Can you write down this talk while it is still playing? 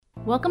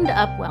Welcome to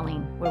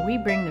Upwelling, where we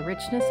bring the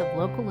richness of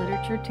local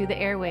literature to the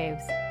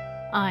airwaves.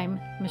 I'm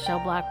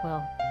Michelle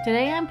Blackwell.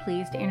 Today I'm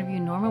pleased to interview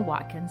Norma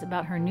Watkins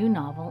about her new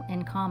novel,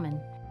 In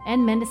Common,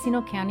 and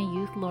Mendocino County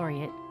Youth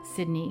Laureate,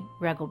 Sidney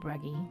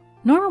Regelbrugge.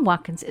 Norma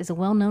Watkins is a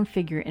well-known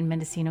figure in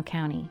Mendocino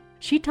County.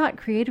 She taught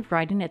creative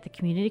writing at the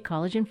community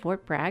college in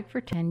Fort Bragg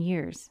for 10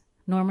 years.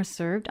 Norma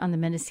served on the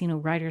Mendocino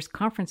Writers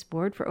Conference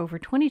Board for over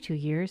 22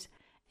 years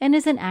and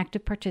is an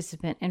active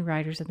participant in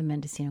Writers of the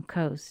Mendocino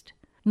Coast.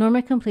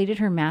 Norma completed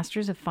her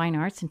Master's of Fine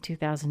Arts in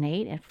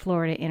 2008 at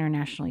Florida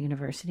International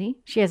University.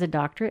 She has a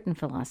doctorate in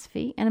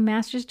philosophy and a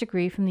master's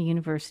degree from the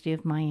University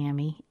of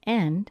Miami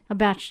and a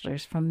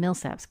bachelor's from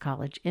Millsaps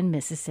College in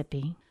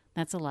Mississippi.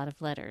 That's a lot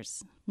of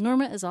letters.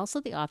 Norma is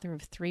also the author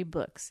of 3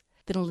 books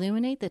that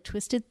illuminate the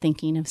twisted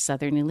thinking of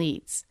Southern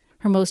elites.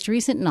 Her most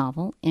recent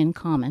novel, In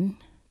Common,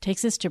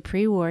 takes us to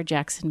pre-war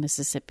Jackson,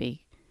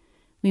 Mississippi.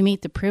 We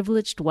meet the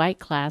privileged white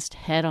class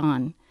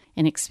head-on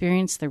and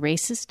experience the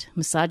racist,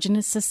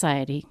 misogynist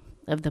society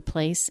of the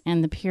place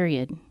and the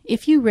period.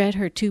 If you read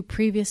her 2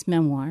 previous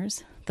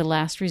memoirs, The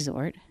Last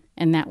Resort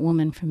and That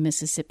Woman from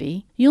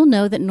Mississippi, you'll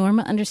know that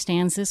Norma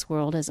understands this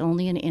world as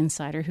only an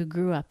insider who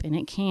grew up in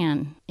it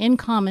can. In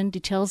Common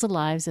details the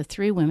lives of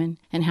 3 women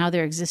and how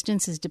their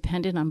existence is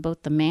dependent on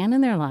both the man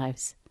in their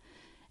lives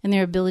and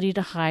their ability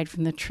to hide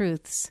from the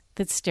truths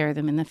that stare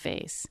them in the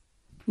face.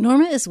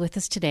 Norma is with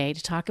us today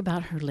to talk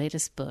about her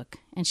latest book,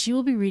 and she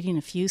will be reading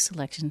a few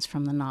selections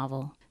from the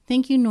novel.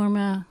 Thank you,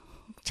 Norma.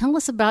 Tell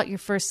us about your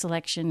first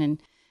selection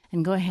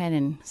and go ahead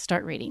and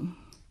start reading.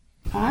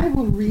 I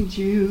will read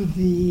you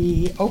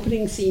the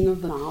opening scene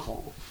of the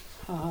novel,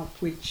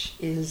 which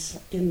is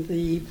in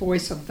the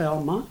voice of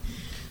Velma,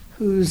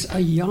 who's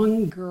a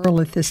young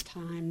girl at this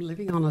time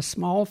living on a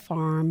small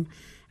farm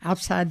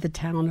outside the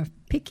town of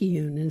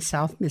Picayune in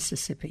South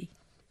Mississippi.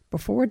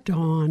 Before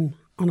dawn,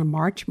 on a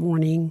March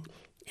morning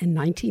in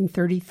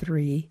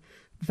 1933,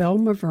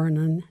 Velma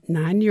Vernon,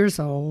 9 years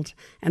old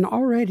and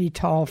already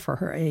tall for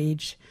her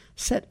age,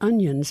 set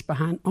onions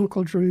behind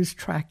Uncle Drew's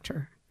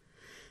tractor.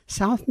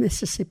 South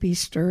Mississippi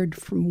stirred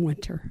from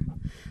winter.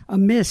 A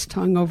mist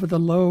hung over the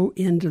low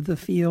end of the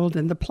field,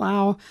 and the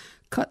plow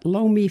cut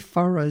loamy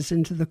furrows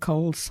into the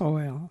cold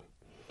soil.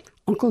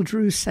 Uncle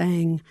Drew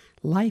sang,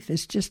 "Life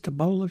is just a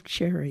bowl of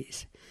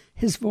cherries,"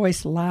 his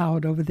voice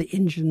loud over the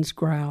engine's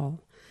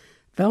growl.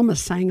 Velma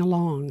sang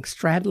along,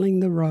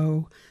 straddling the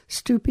row,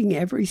 stooping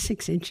every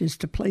 6 inches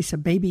to place a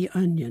baby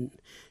onion,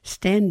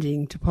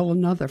 standing to pull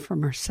another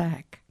from her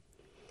sack.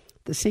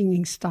 The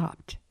singing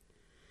stopped.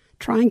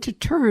 Trying to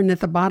turn at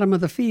the bottom of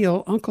the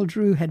field, Uncle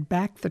Drew had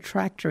backed the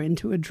tractor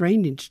into a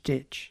drainage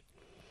ditch.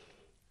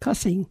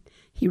 Cussing,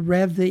 he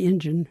revved the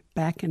engine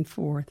back and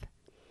forth.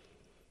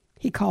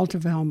 He called to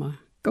Velma,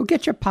 "Go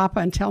get your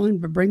papa and tell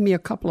him to bring me a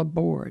couple of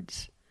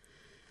boards."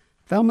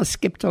 Velma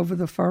skipped over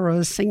the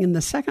furrows, singing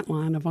the second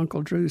line of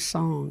Uncle Drew's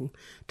song,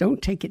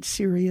 "Don't take it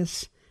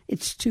serious,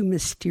 it's too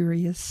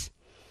mysterious."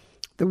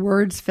 The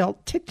words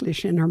felt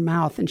ticklish in her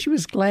mouth, and she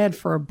was glad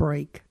for a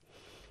break.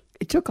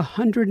 It took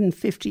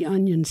 150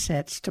 onion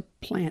sets to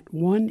plant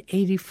one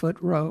 80-foot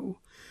row.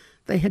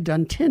 They had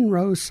done 10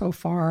 rows so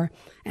far,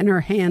 and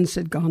her hands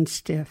had gone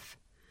stiff.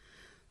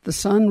 The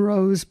sun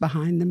rose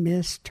behind the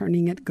mist,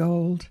 turning it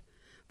gold.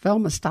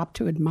 Velma stopped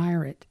to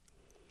admire it.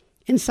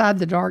 Inside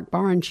the dark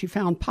barn, she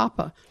found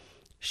Papa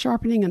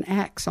sharpening an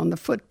axe on the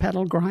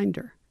foot-pedal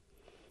grinder.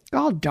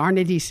 "God darn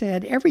it," he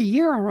said, "every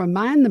year I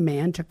remind the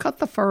man to cut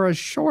the furrows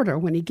shorter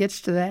when he gets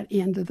to that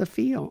end of the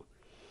field."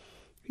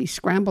 He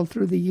scrambled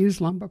through the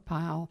used lumber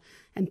pile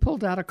and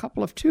pulled out a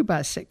couple of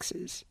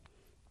 2x6s.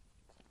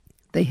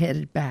 They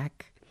headed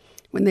back.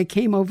 When they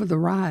came over the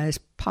rise,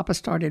 Papa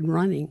started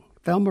running.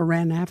 Velma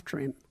ran after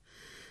him.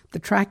 The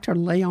tractor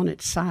lay on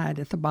its side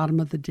at the bottom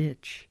of the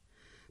ditch.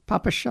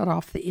 Papa shut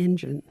off the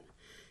engine.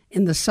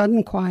 In the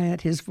sudden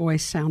quiet, his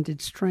voice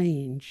sounded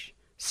strange.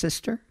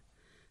 "Sister,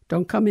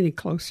 don't come any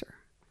closer."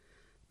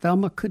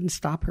 Velma couldn't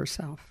stop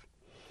herself.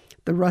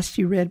 The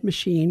rusty red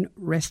machine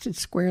rested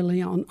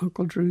squarely on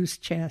Uncle Drew's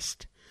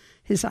chest.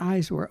 His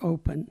eyes were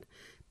open.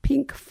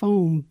 Pink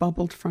foam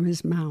bubbled from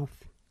his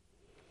mouth.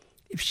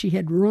 If she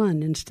had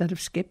run instead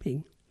of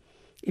skipping,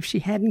 if she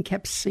hadn't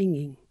kept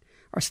singing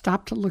or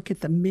stopped to look at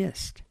the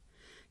mist,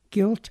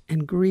 guilt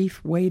and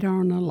grief weighed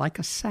on her like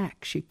a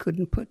sack she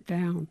couldn't put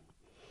down.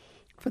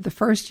 For the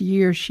first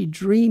year, she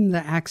dreamed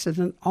the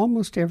accident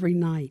almost every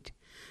night.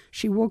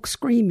 She woke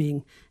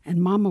screaming, and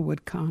Mama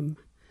would come.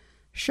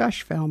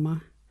 "Shush,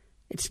 Velma.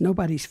 It's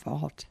nobody's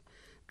fault.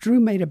 Drew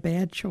made a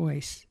bad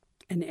choice,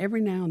 and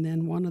every now and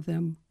then one of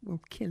them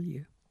will kill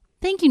you."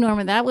 Thank you,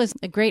 Norma. That was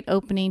a great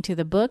opening to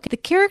the book. The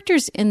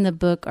characters in the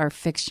book are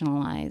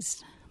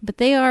fictionalized, but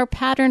they are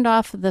patterned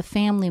off of the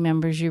family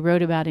members you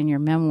wrote about in your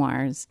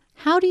memoirs.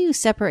 How do you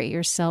separate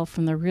yourself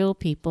from the real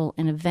people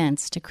and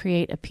events to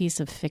create a piece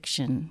of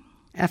fiction?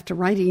 After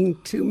writing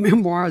 2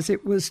 memoirs,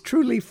 it was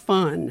truly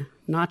fun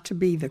not to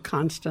be the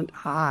constant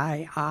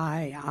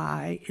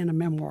I in a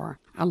memoir.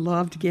 I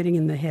loved getting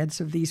in the heads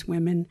of these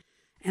women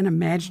and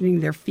imagining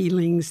their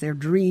feelings, their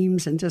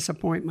dreams and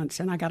disappointments,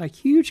 and I got a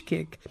huge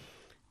kick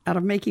out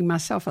of making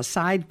myself a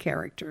side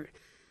character,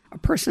 a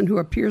person who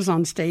appears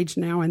on stage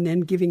now and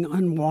then giving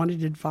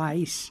unwanted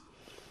advice,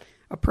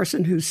 a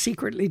person who's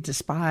secretly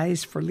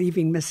despised for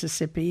leaving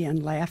Mississippi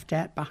and laughed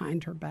at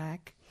behind her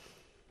back.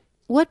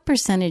 What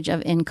percentage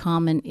of In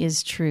Common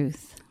is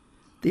truth?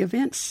 The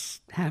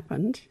events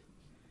happened.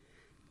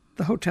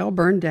 The hotel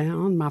burned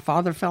down. My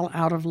father fell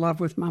out of love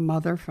with my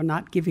mother for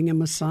not giving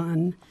him a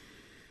son.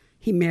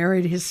 He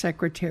married his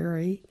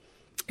secretary.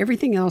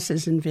 Everything else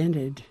is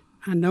invented.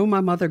 I know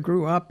my mother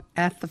grew up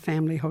at the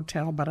family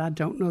hotel, but I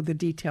don't know the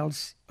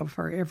details of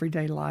her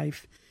everyday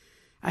life.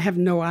 I have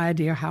no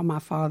idea how my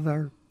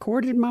father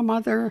courted my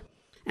mother,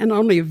 and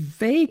only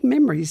vague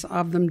memories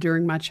of them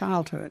during my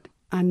childhood.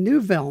 I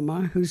knew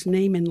Velma, whose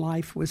name in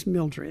life was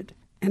Mildred,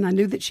 and I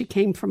knew that she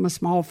came from a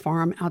small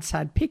farm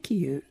outside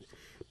Picayune,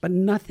 but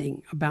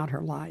nothing about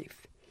her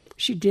life.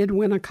 She did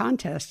win a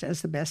contest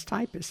as the best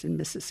typist in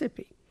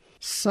Mississippi.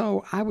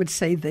 So I would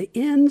say the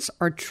ends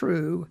are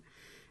true,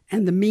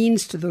 and the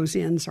means to those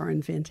ends are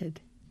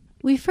invented.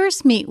 We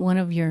first meet one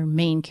of your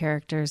main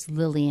characters,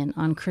 Lillian,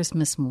 on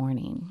Christmas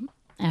morning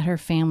at her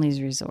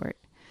family's resort.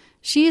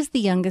 She is the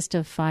youngest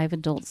of 5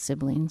 adult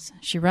siblings.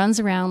 She runs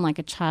around like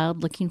a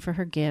child looking for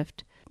her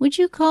gift. Would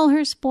you call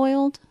her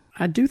spoiled?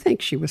 I do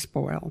think she was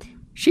spoiled.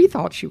 She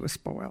thought she was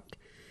spoiled.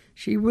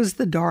 She was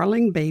the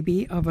darling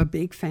baby of a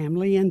big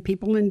family, and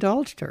people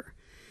indulged her.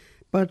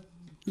 But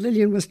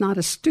Lillian was not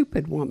a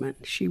stupid woman.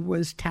 She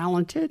was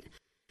talented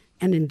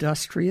and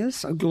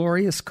industrious, a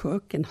glorious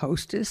cook and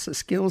hostess, a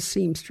skilled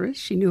seamstress.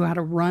 She knew how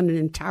to run an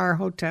entire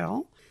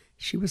hotel.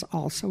 She was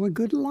also a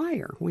good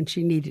liar when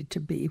she needed to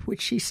be,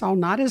 which she saw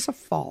not as a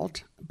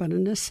fault, but a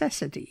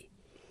necessity.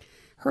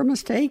 Her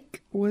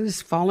mistake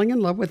was falling in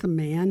love with a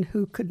man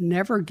who could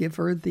never give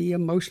her the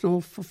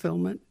emotional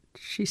fulfillment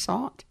she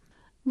sought.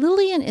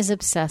 Lillian is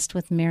obsessed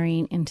with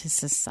marrying into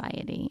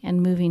society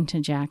and moving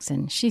to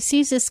Jackson. She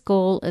sees this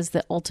goal as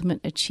the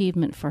ultimate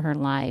achievement for her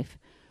life.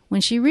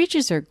 When she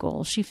reaches her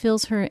goal, she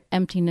fills her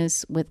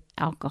emptiness with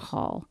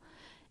alcohol.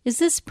 Is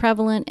this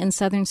prevalent in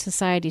Southern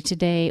society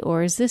today,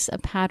 or is this a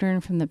pattern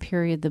from the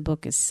period the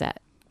book is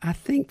set? I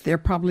think there are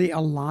probably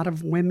a lot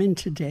of women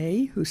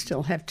today who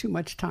still have too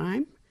much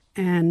time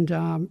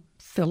and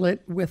fill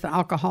it with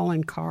alcohol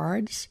and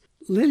cards.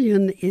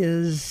 Lillian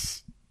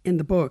is, in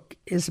the book,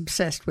 is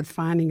obsessed with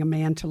finding a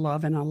man to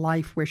love in a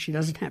life where she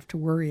doesn't have to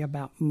worry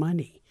about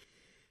money.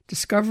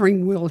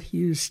 Discovering Will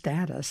Hughes'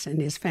 status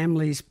and his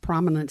family's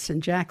prominence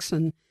in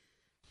Jackson,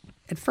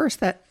 at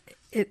first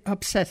it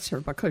upsets her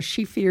because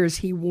she fears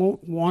he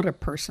won't want a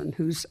person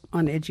who's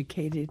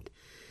uneducated,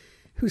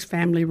 whose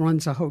family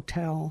runs a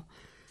hotel.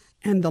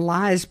 And the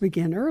lies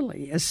begin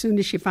early. As soon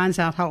as she finds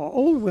out how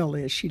old Will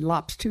is, she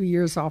lops 2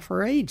 years off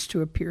her age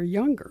to appear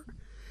younger.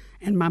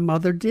 And my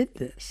mother did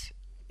this.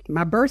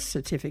 My birth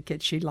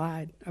certificate, she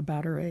lied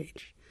about her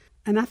age.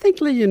 And I think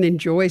Lillian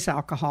enjoys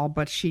alcohol,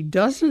 but she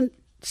doesn't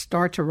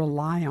start to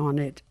rely on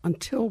it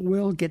until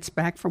Will gets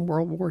back from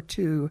World War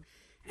II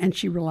and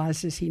she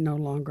realizes he no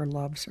longer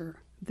loves her.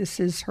 This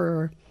is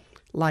her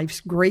life's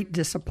great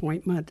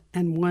disappointment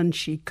and one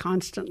she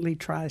constantly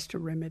tries to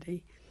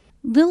remedy.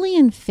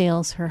 Lillian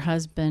fails her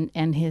husband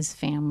and his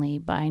family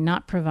by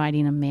not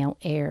providing a male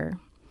heir.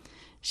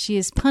 She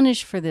is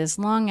punished for this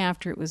long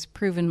after it was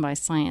proven by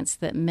science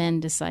that men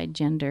decide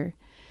gender.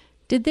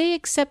 Did they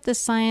accept the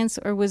science,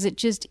 or was it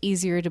just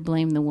easier to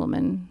blame the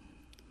woman?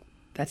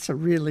 That's a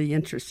really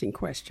interesting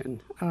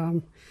question.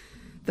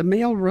 The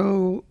male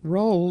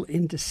role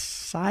in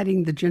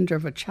deciding the gender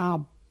of a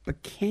child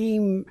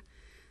became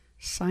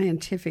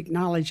scientific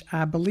knowledge,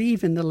 I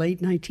believe, in the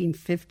late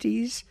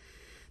 1950s.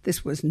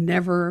 This was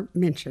never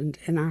mentioned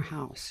in our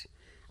house.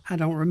 I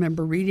don't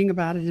remember reading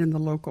about it in the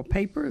local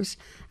papers.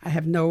 I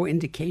have no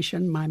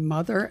indication my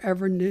mother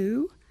ever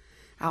knew.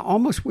 I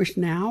almost wish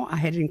now I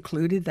had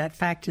included that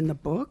fact in the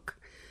book.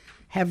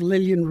 Have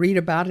Lillian read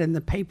about it in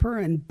the paper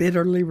and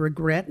bitterly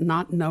regret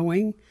not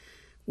knowing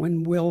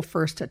when Will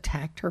first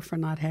attacked her for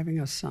not having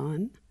a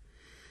son.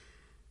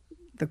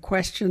 The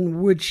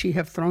question, would she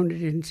have thrown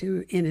it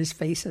in his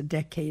face a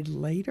decade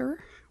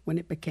later when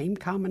it became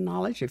common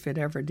knowledge, if it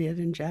ever did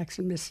in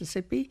Jackson,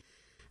 Mississippi?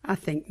 I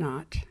think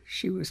not.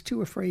 She was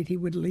too afraid he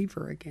would leave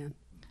her again.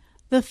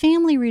 The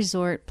family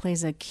resort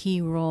plays a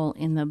key role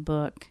in the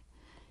book.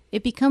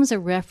 It becomes a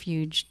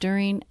refuge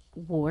during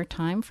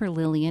wartime for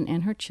Lillian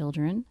and her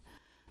children.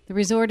 The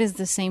resort is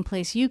the same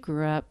place you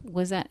grew up.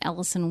 Was that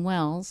Ellison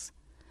Wells?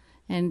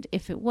 And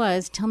if it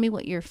was, tell me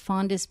what your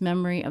fondest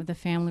memory of the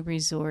family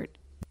resort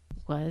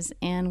was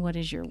and what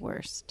is your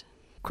worst.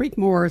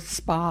 Creekmore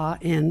Spa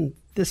in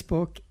this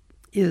book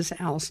is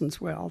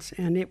Allison's Wells,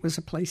 and it was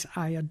a place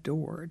I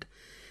adored.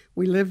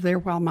 We lived there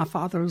while my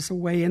father was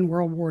away in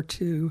World War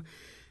II,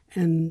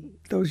 and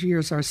those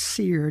years are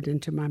seared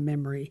into my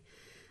memory.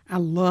 I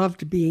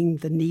loved being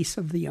the niece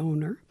of the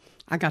owner.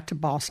 I got to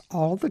boss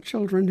all the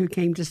children who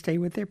came to stay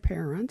with their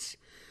parents.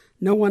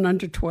 No one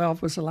under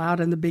 12 was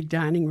allowed in the big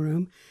dining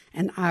room,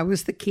 and I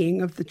was the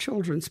king of the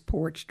children's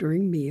porch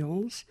during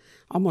meals.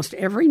 Almost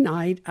every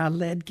night, I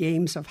led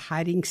games of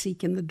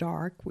hide-and-seek in the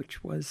dark,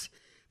 which was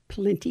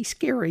plenty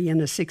scary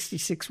in a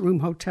 66-room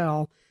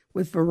hotel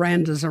with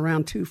verandas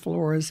around 2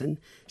 floors and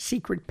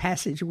secret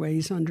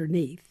passageways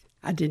underneath.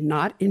 I did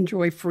not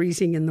enjoy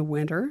freezing in the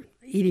winter,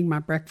 eating my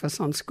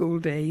breakfast on school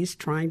days,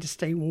 trying to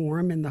stay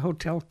warm in the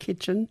hotel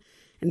kitchen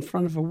in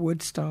front of a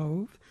wood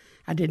stove.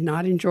 I did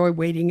not enjoy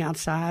waiting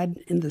outside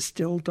in the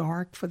still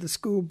dark for the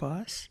school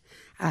bus.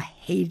 I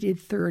hated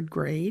 3rd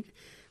grade,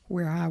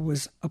 where I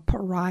was a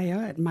pariah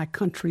at my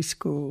country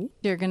school.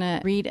 You're going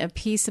to read a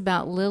piece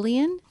about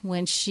Lillian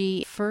when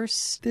she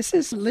first... This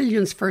is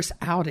Lillian's first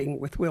outing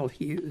with Will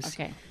Hughes.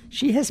 Okay.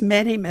 She has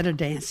met him at a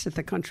dance at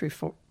the country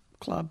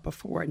club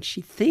before, and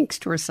she thinks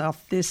to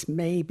herself, this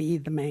may be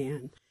the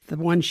man, the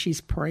one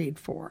she's prayed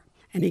for.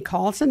 And he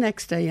calls the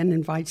next day and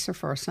invites her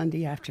for a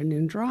Sunday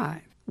afternoon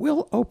drive.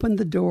 Will opened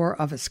the door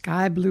of a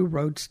sky blue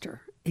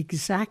roadster,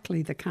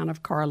 exactly the kind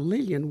of car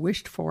Lillian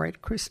wished for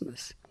at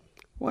Christmas.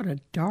 What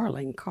a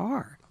darling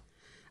car.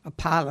 A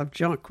pile of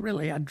junk,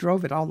 really. I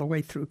drove it all the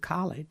way through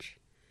college.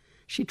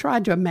 She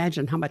tried to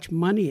imagine how much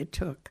money it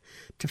took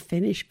to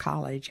finish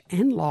college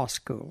and law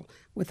school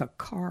with a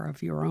car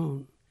of your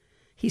own.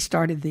 He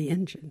started the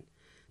engine.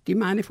 Do you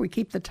mind if we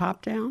keep the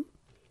top down?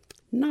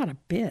 Not a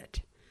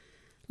bit.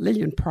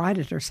 Lillian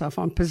prided herself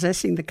on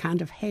possessing the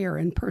kind of hair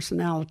and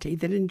personality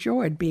that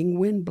enjoyed being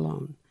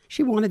windblown.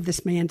 She wanted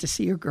this man to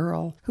see a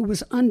girl who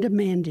was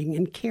undemanding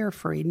and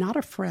carefree, not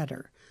a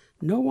fretter,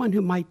 no one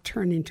who might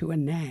turn into a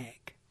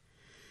nag.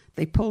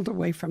 They pulled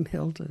away from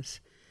Hilda's.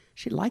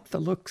 She liked the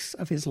looks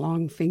of his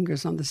long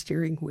fingers on the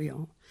steering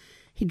wheel.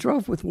 He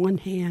drove with one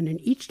hand,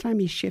 and each time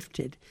he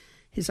shifted,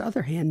 his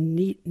other hand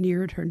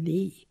neared her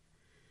knee.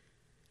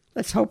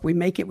 Let's hope we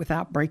make it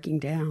without breaking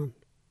down.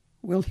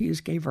 Will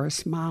Hughes gave her a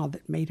smile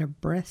that made her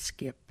breath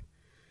skip.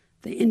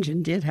 The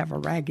engine did have a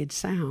ragged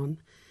sound.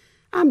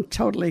 I'm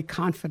totally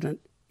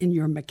confident in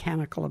your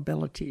mechanical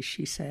abilities,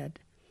 she said.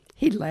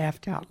 He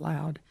laughed out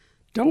loud.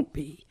 Don't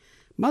be.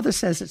 Mother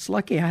says it's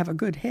lucky I have a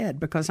good head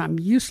because I'm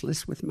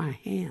useless with my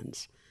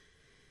hands.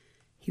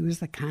 He was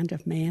the kind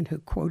of man who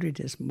quoted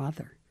his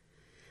mother.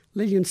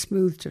 Lillian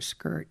smoothed her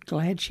skirt,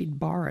 glad she'd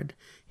borrowed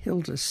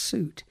Hilda's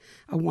suit,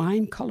 a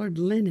wine-colored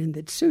linen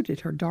that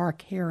suited her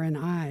dark hair and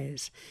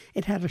eyes.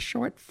 It had a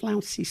short,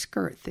 flouncy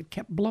skirt that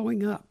kept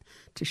blowing up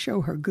to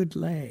show her good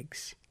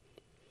legs.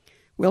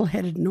 Will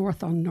headed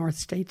north on North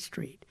State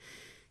Street.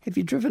 Have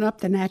you driven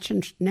up the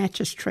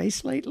Natchez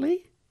Trace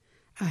lately?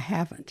 I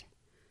haven't.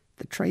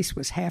 The Trace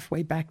was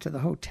halfway back to the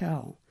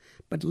hotel,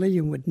 but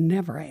Lillian would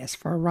never ask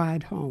for a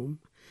ride home.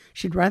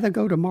 She'd rather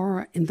go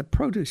tomorrow in the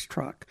produce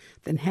truck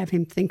than have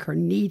him think her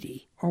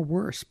needy, or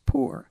worse,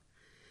 poor.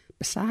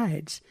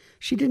 Besides,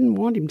 she didn't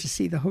want him to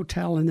see the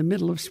hotel in the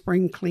middle of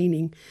spring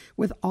cleaning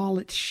with all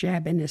its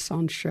shabbiness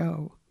on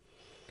show.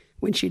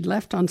 When she'd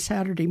left on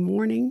Saturday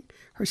morning,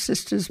 her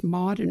sisters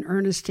Maud and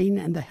Ernestine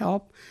and the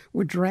help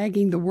were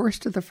dragging the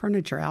worst of the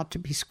furniture out to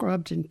be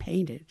scrubbed and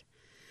painted.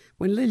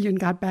 When Lillian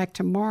got back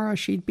tomorrow,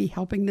 she'd be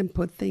helping them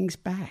put things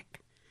back.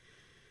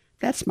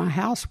 That's my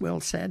house, Will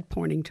said,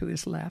 pointing to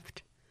his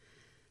left.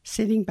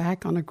 Sitting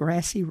back on a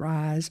grassy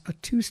rise, a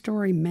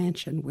 2-story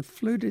mansion with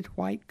fluted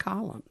white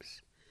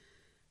columns.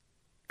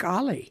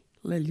 Golly,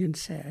 Lillian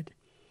said.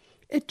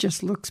 It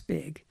just looks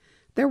big.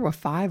 There were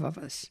 5 of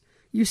us.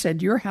 You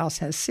said your house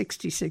has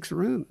 66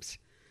 rooms.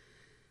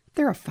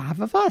 There are 5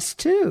 of us,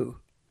 too.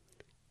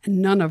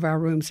 And none of our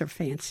rooms are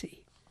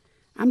fancy.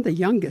 I'm the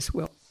youngest,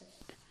 Will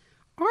said.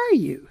 Are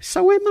you?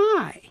 So am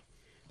I.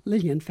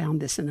 Lillian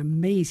found this an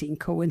amazing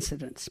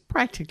coincidence,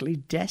 practically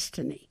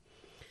destiny.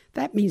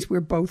 That means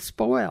we're both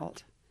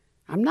spoiled.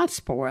 I'm not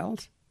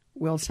spoiled.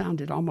 Will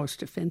sounded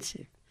almost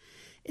offensive.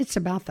 It's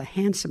about the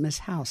handsomest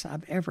house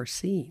I've ever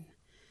seen.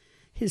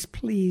 His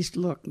pleased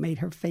look made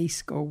her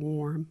face go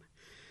warm.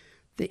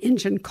 The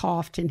engine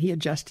coughed and he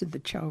adjusted the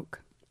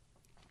choke.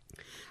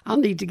 I'll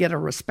need to get a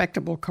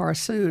respectable car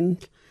soon.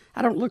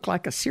 I don't look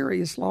like a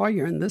serious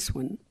lawyer in this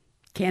one.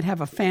 Can't have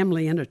a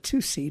family in a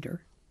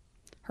 2-seater.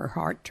 Her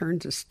heart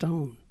turned to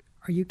stone.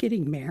 Are you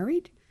getting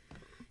married?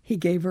 He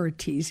gave her a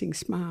teasing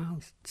smile.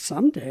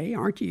 Someday,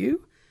 aren't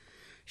you?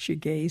 She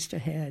gazed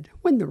ahead.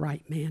 When the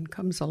right man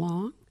comes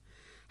along.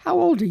 How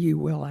old are you,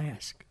 Will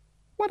asked.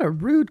 What a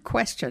rude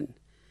question.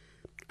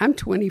 I'm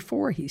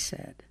 24, he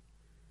said.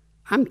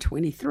 I'm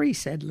 23,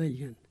 said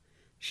Lillian.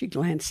 She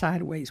glanced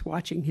sideways,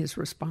 watching his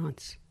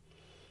response.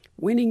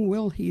 Winning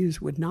Will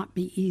Hughes would not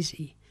be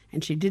easy,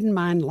 and she didn't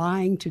mind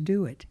lying to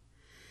do it.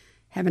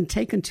 Having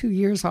taken 2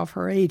 years off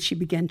her age, she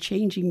began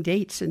changing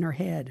dates in her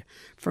head,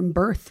 from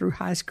birth through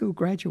high school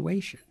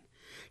graduation.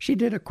 She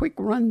did a quick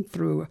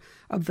run-through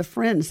of the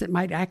friends that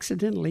might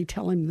accidentally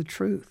tell him the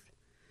truth.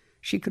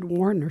 She could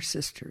warn her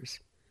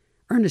sisters.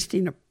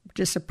 Ernestine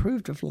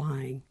disapproved of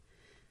lying.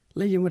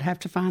 Lillian would have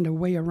to find a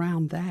way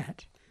around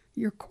that.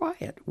 You're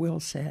quiet, Will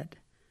said,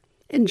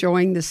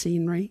 enjoying the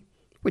scenery,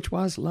 which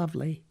was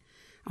lovely.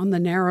 On the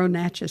narrow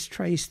Natchez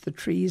Trace, the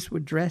trees were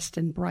dressed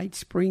in bright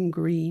spring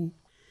green.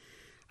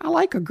 I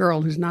like a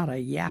girl who's not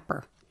a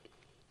yapper.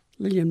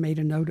 Lillian made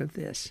a note of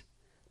this.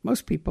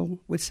 Most people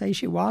would say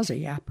she was a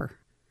yapper.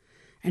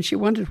 And she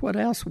wondered what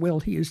else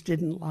Will Hughes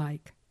didn't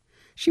like.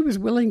 She was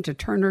willing to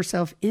turn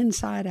herself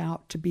inside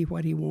out to be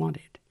what he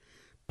wanted.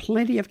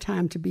 Plenty of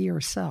time to be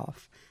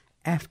herself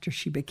after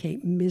she became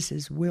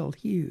Mrs. Will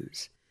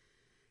Hughes.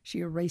 She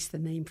erased the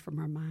name from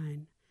her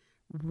mind.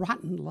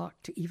 Rotten luck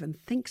to even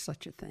think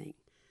such a thing.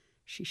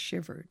 She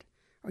shivered.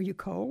 "Are you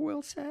cold?"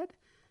 Will said.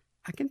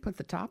 "I can put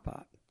the top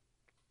up."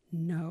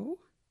 "No,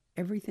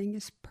 everything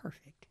is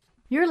perfect."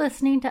 You're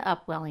listening to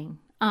Upwelling.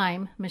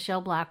 I'm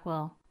Michelle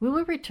Blackwell. We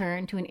will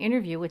return to an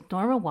interview with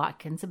Norma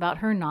Watkins about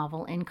her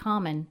novel In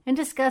Common and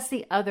discuss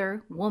the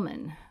other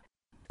woman.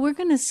 We're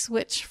going to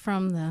switch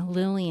from the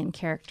Lillian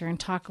character and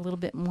talk a little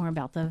bit more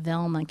about the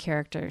Velma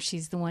character.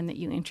 She's the one that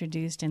you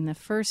introduced in the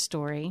first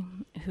story,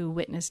 who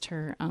witnessed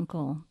her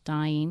uncle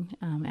dying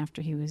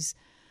after he was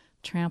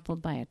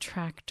trampled by a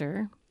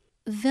tractor.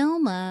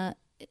 Velma,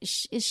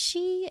 is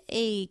she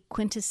a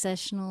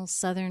quintessential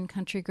Southern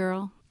country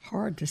girl?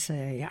 Hard to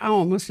say. I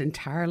almost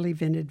entirely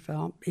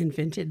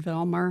invented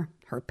Velma,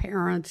 her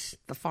parents,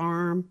 the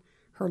farm,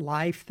 her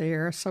life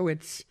there. So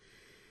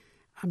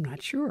I'm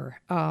not sure.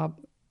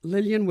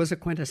 Lillian was a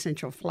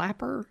quintessential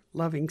flapper,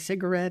 loving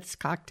cigarettes,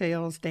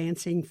 cocktails,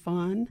 dancing,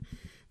 fun.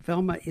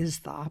 Velma is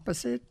the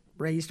opposite,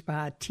 raised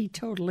by a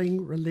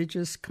teetotaling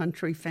religious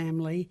country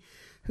family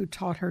who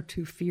taught her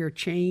to fear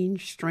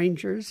change,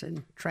 strangers,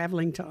 and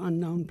traveling to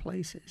unknown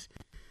places.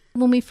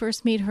 When we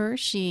first meet her,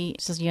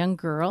 she's a young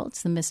girl.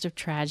 It's the midst of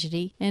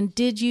tragedy. And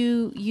did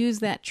you use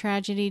that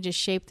tragedy to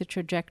shape the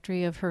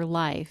trajectory of her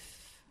life?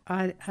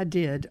 I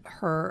did.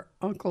 Her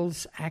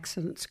uncle's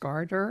accident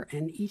scarred her,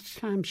 and each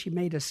time she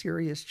made a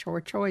serious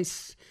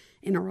choice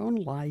in her own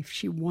life,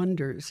 she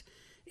wonders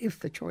if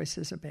the choice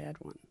is a bad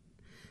one.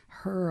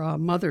 Her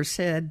mother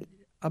said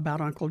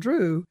about Uncle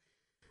Drew,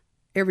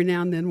 every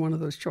now and then one of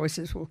those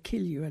choices will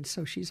kill you, and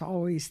so she's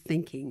always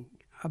thinking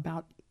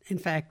about, in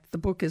fact, the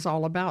book is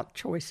all about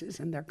choices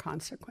and their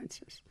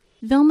consequences.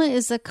 Velma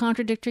is a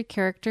contradictory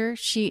character.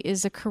 She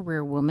is a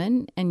career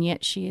woman, and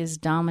yet she is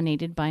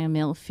dominated by a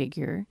male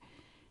figure.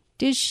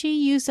 Did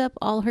she use up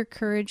all her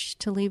courage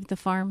to leave the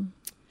farm?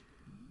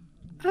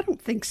 I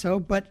don't think so,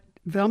 but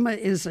Velma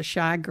is a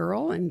shy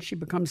girl, and she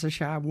becomes a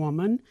shy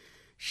woman.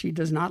 She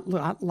does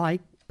not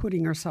like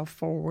putting herself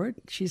forward.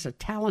 She's a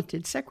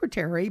talented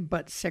secretary,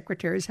 but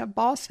secretaries have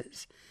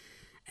bosses,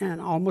 and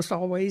almost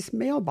always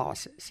male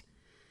bosses.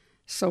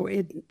 So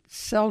it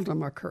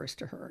seldom occurs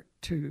to her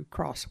to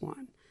cross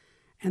one.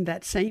 And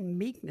that same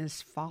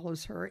meekness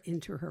follows her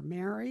into her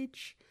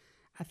marriage.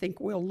 I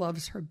think Will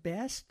loves her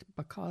best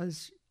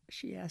because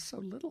she asks so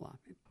little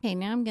of him. Okay,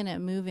 now I'm going to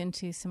move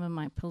into some of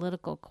my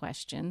political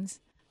questions.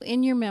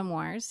 In your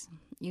memoirs,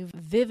 you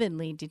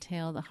vividly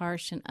detail the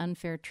harsh and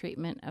unfair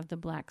treatment of the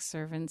black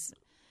servants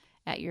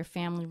at your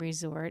family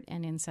resort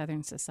and in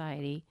Southern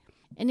society.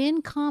 And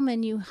in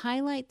Common, you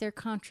highlight their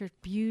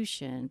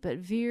contribution, but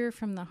veer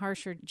from the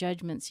harsher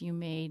judgments you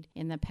made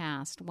in the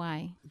past.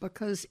 Why?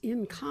 Because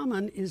In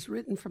Common is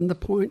written from the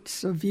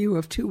points of view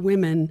of two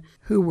women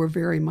who were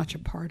very much a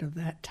part of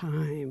that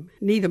time.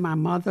 Neither my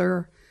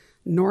mother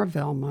nor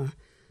Velma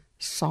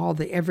saw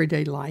the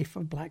everyday life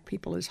of black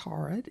people as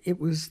horrid. It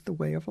was the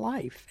way of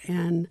life,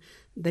 and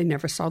they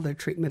never saw their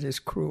treatment as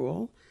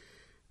cruel.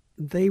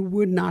 They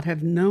would not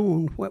have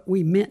known what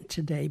we meant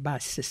today by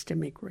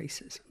systemic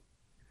racism.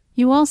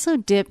 You also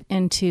dip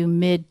into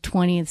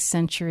mid-20th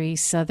century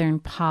Southern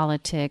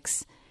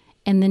politics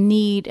and the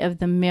need of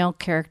the male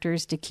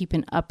characters to keep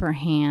an upper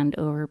hand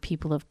over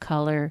people of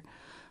color,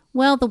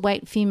 while the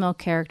white female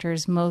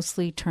characters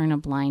mostly turn a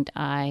blind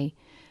eye.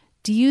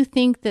 Do you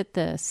think that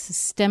the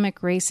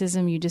systemic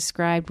racism you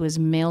described was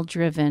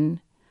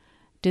male-driven?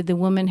 Did the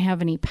women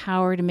have any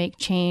power to make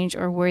change,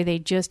 or were they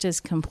just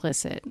as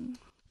complicit?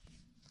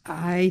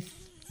 I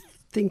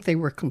think they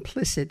were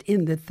complicit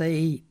in that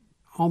they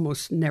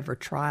almost never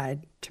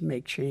tried to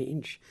make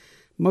change.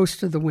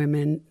 Most of the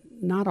women,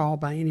 not all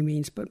by any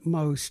means, but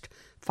most,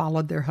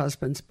 followed their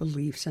husbands'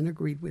 beliefs and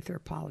agreed with their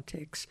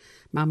politics.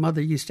 My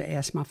mother used to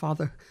ask my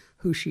father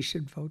who she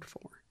should vote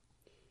for.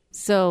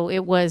 So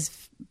it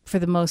was, for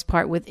the most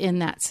part, within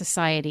that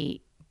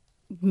society,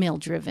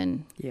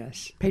 male-driven.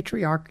 Yes.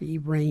 Patriarchy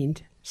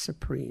reigned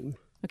supreme.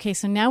 Okay,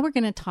 so now we're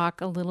going to talk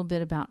a little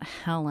bit about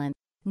Helen.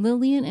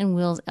 Lillian and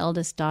Will's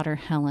eldest daughter,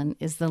 Helen,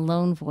 is the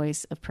lone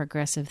voice of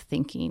progressive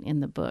thinking in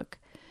the book.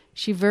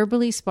 She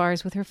verbally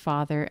spars with her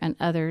father and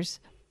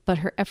others, but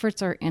her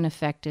efforts are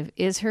ineffective.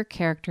 Is her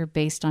character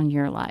based on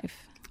your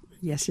life?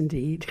 Yes,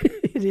 indeed.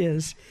 It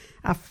is.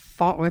 I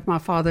fought with my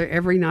father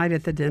every night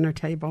at the dinner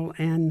table,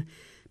 and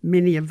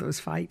many of those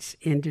fights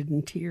ended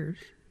in tears,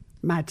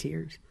 my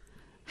tears.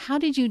 How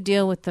did you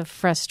deal with the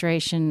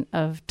frustration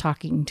of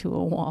talking to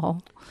a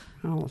wall?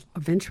 Well,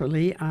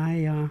 eventually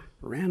I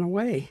ran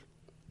away.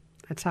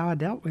 That's how I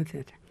dealt with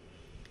it.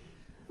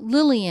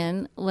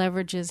 Lillian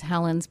leverages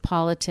Helen's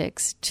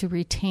politics to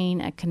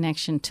retain a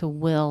connection to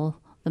Will,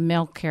 the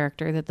male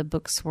character that the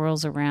book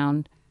swirls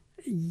around.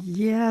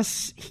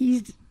 Yes,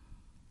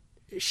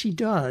 she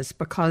does,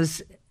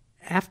 because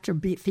after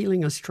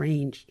feeling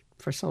estranged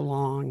for so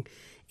long,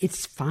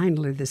 it's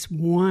finally this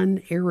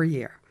one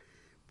area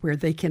where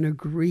they can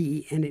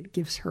agree, and it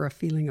gives her a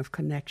feeling of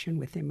connection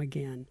with him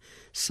again.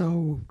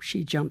 So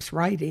she jumps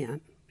right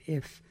in.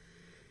 If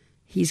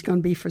he's going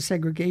to be for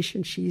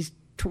segregation, she's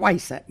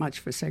twice that much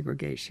for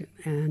segregation,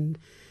 and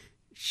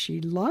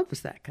she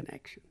loves that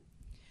connection.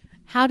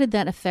 How did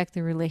that affect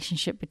the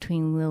relationship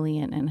between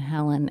Lillian and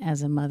Helen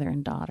as a mother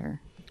and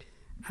daughter?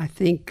 I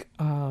think,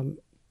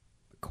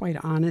 quite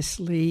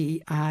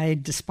honestly, I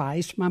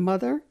despised my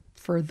mother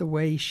for the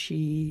way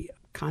she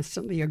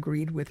constantly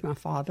agreed with my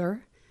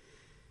father.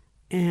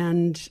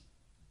 And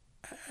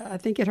I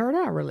think it hurt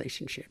our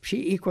relationship.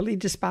 She equally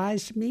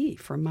despised me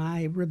for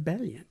my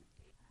rebellion.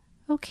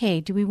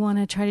 Okay, do we want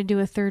to try to do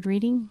a third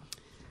reading?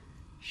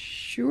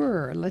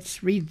 Sure. Let's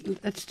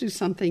do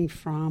something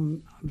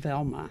from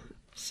Velma,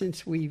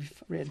 since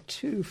we've read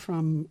two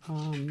from,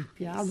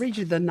 I'll read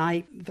you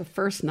the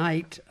first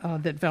night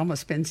that Velma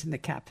spends in the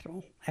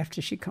capital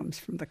after she comes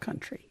from the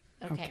country.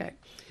 Okay.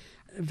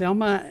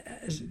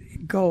 Velma's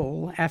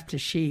goal after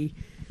she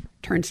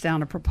turns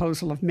down a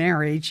proposal of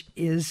marriage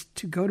is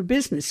to go to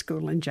business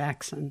school in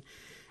Jackson.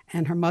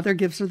 And her mother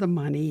gives her the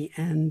money,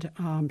 and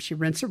she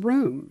rents a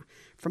room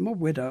from a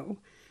widow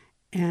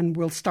and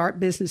will start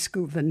business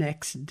school the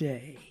next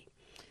day.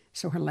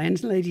 So her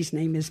landlady's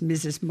name is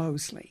Mrs.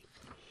 Mosley.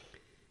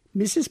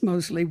 Mrs.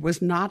 Mosley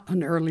was not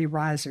an early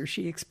riser,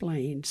 she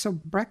explained, so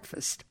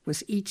breakfast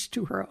was each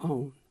to her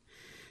own.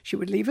 She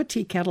would leave a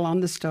tea kettle on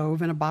the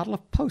stove and a bottle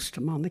of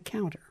Postum on the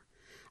counter.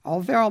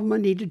 All Velma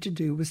needed to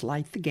do was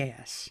light the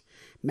gas.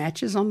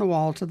 Matches on the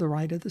wall to the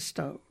right of the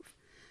stove.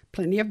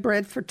 Plenty of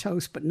bread for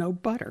toast, but no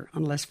butter,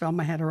 unless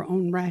Velma had her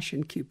own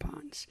ration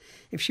coupons.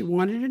 If she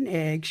wanted an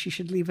egg, she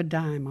should leave a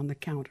dime on the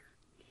counter.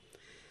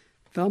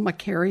 Velma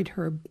carried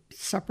her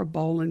supper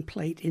bowl and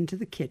plate into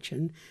the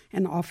kitchen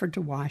and offered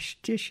to wash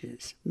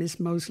dishes. Miss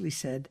Mosley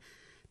said,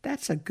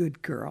 "That's a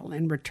good girl,"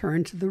 and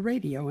returned to the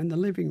radio in the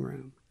living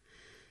room.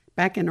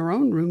 Back in her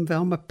own room,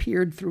 Velma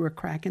peered through a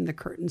crack in the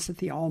curtains at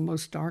the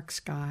almost dark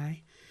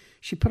sky.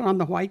 She put on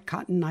the white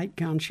cotton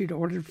nightgown she'd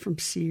ordered from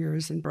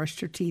Sears and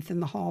brushed her teeth in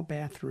the hall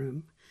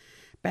bathroom.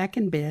 Back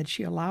in bed,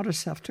 she allowed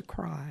herself to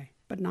cry,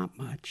 but not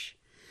much.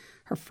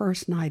 Her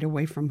first night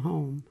away from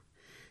home.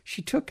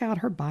 She took out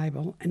her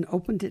Bible and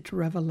opened it to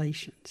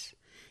Revelations.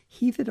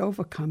 He that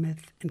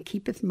overcometh and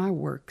keepeth my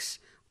works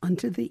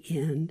unto the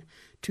end,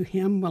 to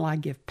him will I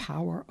give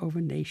power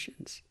over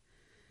nations.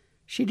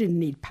 She didn't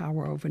need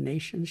power over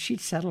nations.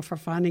 She'd settle for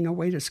finding a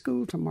way to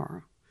school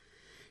tomorrow.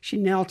 She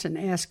knelt and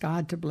asked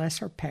God to bless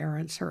her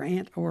parents, her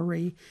Aunt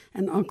Ori,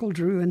 and Uncle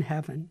Drew in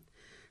heaven.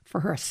 For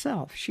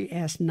herself, she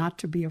asked not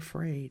to be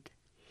afraid.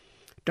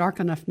 Dark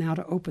enough now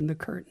to open the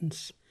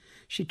curtains.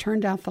 She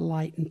turned out the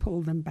light and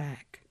pulled them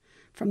back.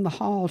 From the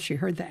hall, she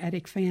heard the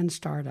attic fan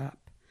start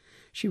up.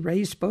 She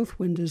raised both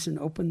windows and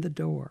opened the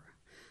door.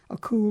 A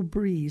cool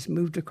breeze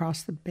moved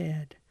across the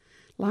bed.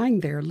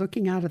 Lying there,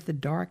 looking out at the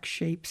dark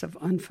shapes of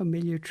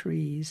unfamiliar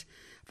trees,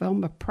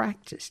 Velma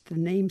practiced the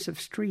names of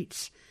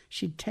streets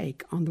she'd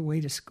take on the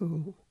way to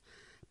school.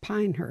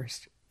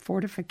 Pinehurst,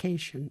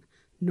 Fortification,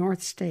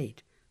 North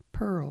State,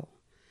 Pearl.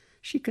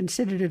 She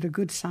considered it a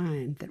good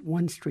sign that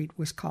one street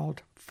was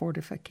called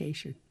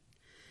Fortification.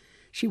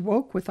 She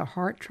woke with a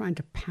heart trying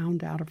to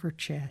pound out of her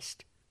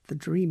chest. The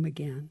dream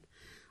again.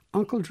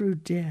 Uncle Drew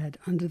dead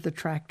under the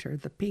tractor,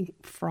 the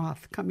pink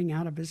froth coming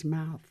out of his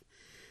mouth.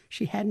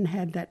 She hadn't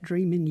had that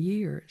dream in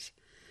years.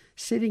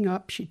 Sitting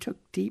up, she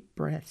took deep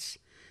breaths.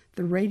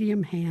 The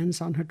radium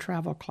hands on her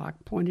travel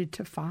clock pointed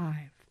to 5.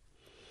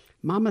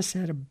 Mama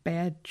said a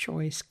bad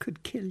choice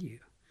could kill you.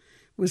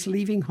 Was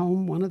leaving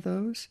home one of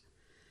those?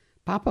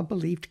 Papa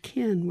believed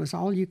kin was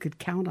all you could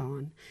count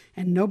on,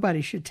 and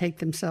nobody should take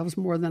themselves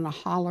more than a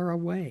holler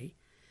away.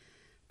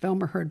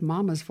 Velma heard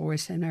Mama's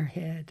voice in her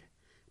head.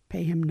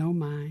 Pay him no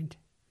mind.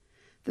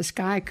 The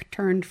sky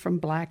turned from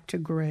black to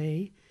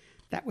gray.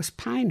 That was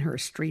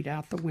Pinehurst Street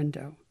out the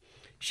window.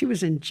 She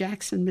was in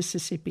Jackson,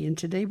 Mississippi, and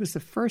today was the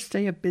first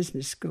day of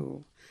business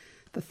school.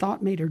 The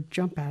thought made her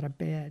jump out of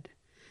bed.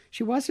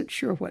 She wasn't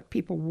sure what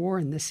people wore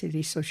in the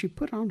city, so she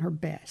put on her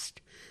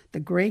best, the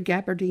gray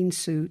gabardine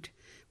suit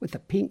with a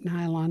pink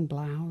nylon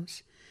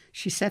blouse.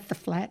 She set the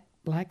flat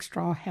black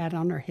straw hat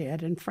on her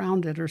head and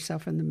frowned at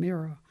herself in the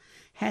mirror.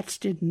 Hats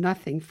did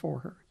nothing for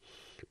her,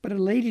 but a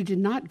lady did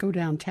not go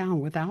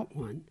downtown without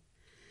one.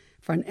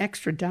 For an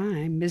extra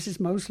dime, Mrs.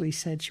 Mosley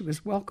said she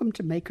was welcome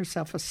to make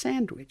herself a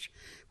sandwich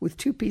with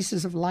 2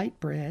 pieces of light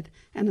bread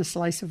and a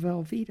slice of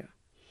Velveeta.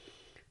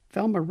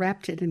 Velma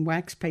wrapped it in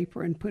wax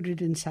paper and put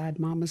it inside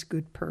Mama's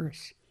good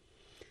purse.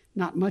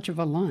 Not much of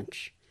a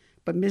lunch,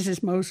 but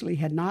Mrs. Mosley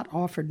had not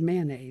offered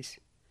mayonnaise.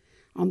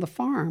 On the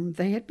farm,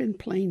 they had been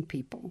plain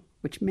people,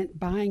 which meant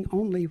buying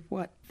only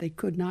what they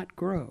could not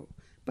grow,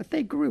 but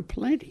they grew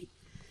plenty.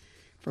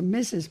 For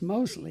Mrs.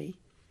 Mosley,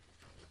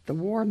 the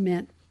war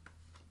meant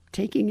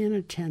taking in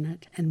a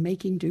tenant and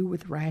making do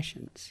with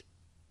rations.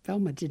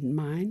 Velma didn't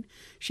mind.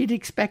 She'd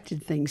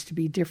expected things to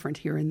be different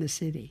here in the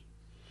city.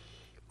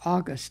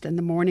 August and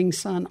the morning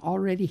sun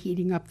already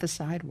heating up the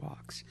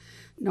sidewalks.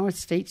 North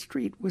State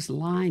Street was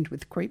lined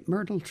with crepe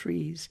myrtle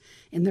trees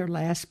in their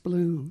last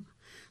bloom.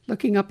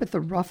 Looking up at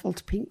the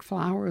ruffled pink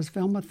flowers,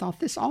 Velma thought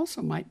this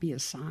also might be a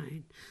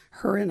sign.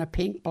 Her in a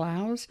pink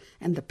blouse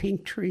and the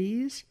pink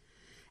trees.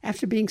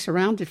 After being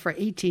surrounded for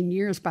 18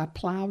 years by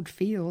plowed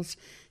fields,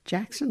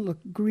 Jackson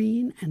looked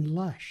green and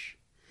lush.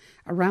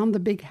 Around the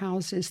big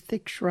houses,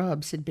 thick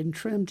shrubs had been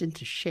trimmed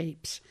into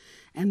shapes,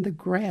 and the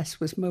grass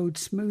was mowed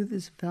smooth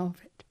as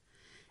velvet.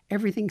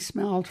 Everything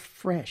smelled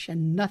fresh,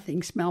 and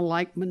nothing smelled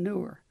like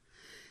manure.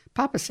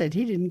 Papa said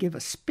he didn't give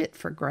a spit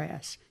for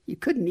grass. You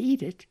couldn't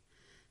eat it.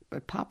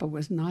 But Papa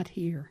was not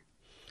here.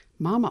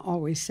 Mama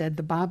always said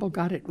the Bible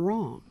got it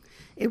wrong.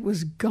 It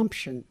was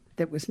gumption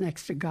that was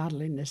next to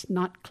godliness,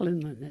 not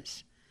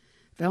cleanliness.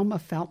 Velma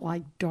felt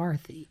like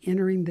Dorothy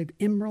entering the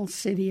Emerald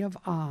City of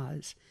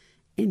Oz.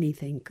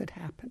 Anything could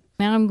happen.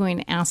 Now I'm going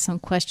to ask some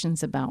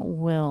questions about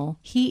Will.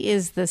 He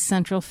is the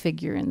central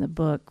figure in the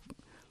book.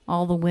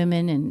 All the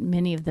women and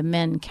many of the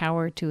men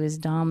cower to his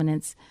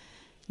dominance,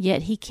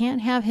 yet he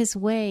can't have his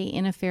way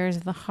in affairs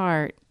of the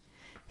heart.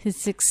 His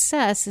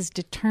success is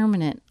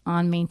determinant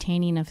on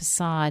maintaining a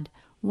facade.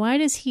 Why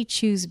does he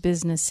choose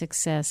business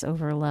success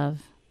over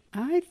love?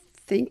 I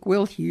think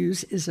Will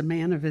Hughes is a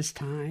man of his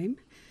time.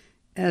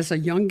 As a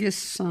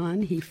youngest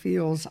son, he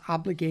feels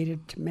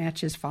obligated to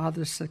match his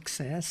father's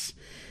success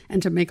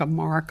and to make a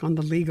mark on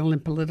the legal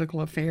and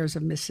political affairs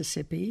of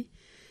Mississippi.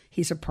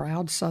 He's a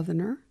proud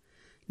Southerner.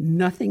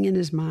 Nothing in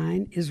his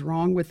mind is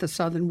wrong with the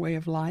Southern way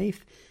of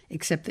life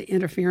except the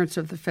interference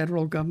of the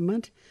federal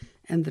government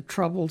and the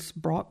troubles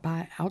brought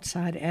by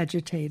outside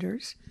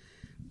agitators.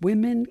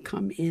 Women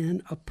come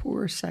in a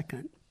poor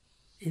second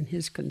in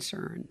his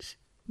concerns.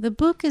 The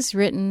book is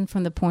written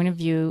from the point of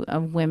view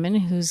of women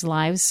whose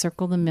lives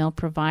circle the male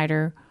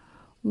provider.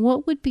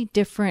 What would be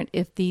different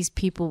if these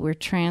people were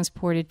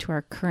transported to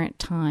our current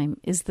time?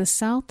 Is the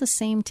South the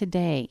same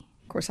today?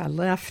 Of course, I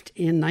left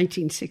in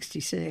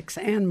 1966,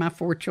 and my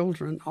 4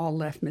 children all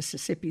left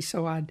Mississippi,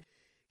 so I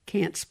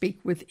can't speak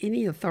with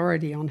any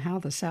authority on how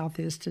the South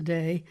is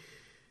today.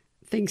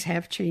 Things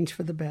have changed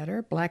for the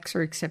better. Blacks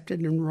are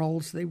accepted in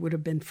roles they would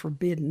have been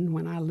forbidden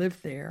when I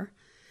lived there.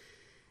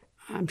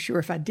 I'm sure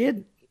if I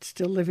did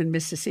still live in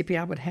Mississippi,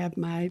 I would have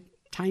my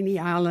tiny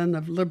island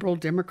of liberal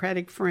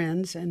Democratic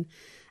friends, and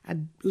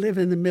I'd live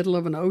in the middle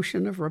of an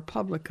ocean of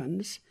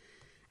Republicans.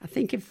 I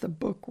think if the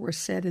book were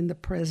set in the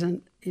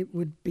present, it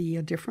would be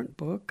a different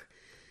book,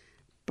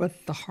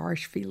 but the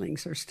harsh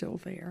feelings are still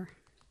there.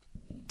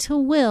 To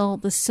Will,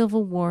 the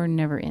Civil War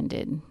never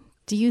ended.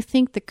 Do you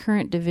think the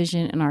current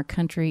division in our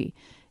country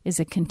is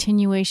a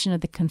continuation of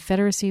the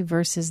Confederacy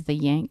versus the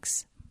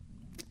Yanks?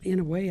 In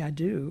a way, I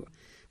do.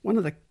 One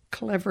of the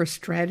clever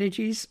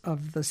strategies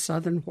of the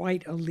Southern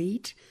white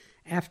elite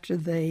after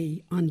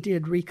they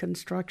undid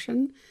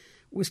Reconstruction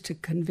was to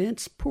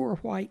convince poor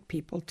white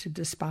people to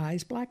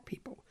despise black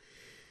people.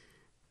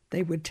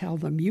 They would tell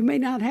them, you may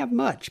not have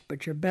much,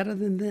 but you're better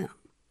than them.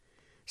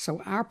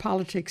 So our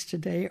politics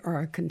today are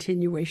a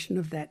continuation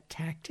of that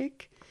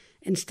tactic.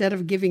 Instead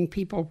of giving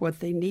people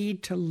what they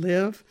need to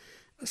live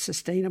a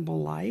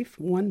sustainable life,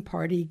 one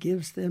party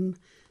gives them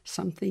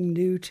something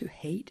new to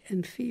hate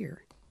and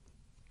fear.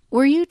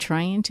 Were you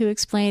trying to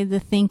explain the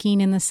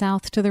thinking in the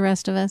South to the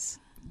rest of us?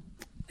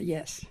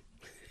 Yes,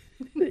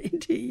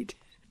 indeed.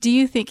 Do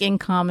you think In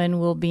Common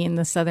will be in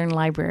the Southern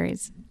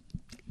libraries?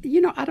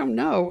 I don't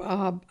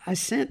know. I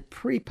sent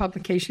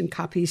pre-publication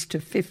copies to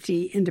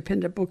 50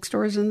 independent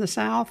bookstores in the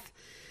South,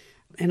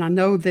 and I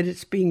know that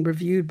it's being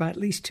reviewed by at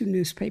least 2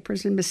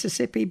 newspapers in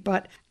Mississippi,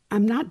 but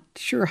I'm not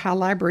sure how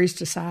libraries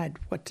decide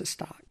what to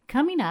stock.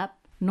 Coming up,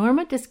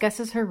 Norma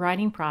discusses her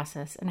writing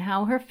process and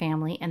how her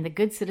family and the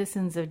good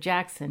citizens of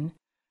Jackson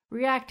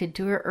reacted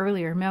to her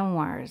earlier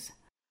memoirs.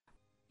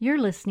 You're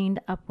listening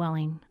to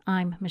Upwelling.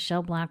 I'm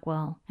Michelle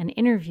Blackwell, an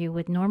interview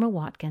with Norma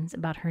Watkins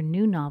about her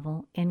new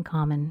novel, In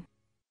Common.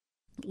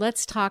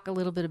 Let's talk a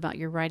little bit about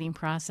your writing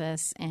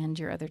process and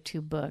your other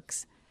 2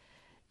 books.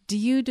 Do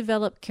you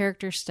develop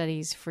character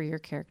studies for your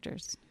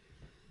characters?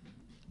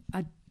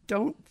 I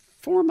don't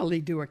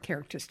formally do a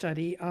character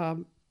study. I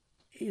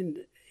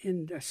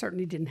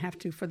certainly didn't have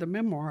to for the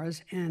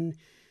memoirs. And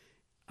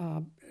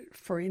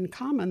for In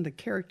Common, the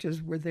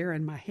characters were there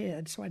in my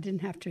head, so I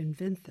didn't have to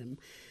invent them.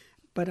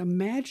 But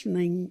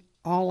imagining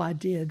all I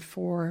didn't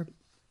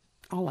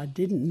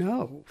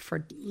know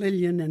for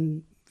Lillian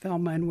and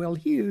Velma and Will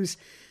Hughes,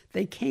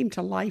 they came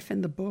to life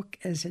in the book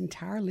as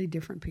entirely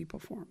different people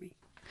for me.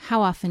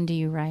 How often do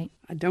you write?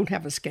 I don't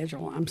have a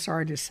schedule, I'm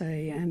sorry to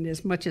say. And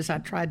as much as I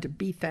tried to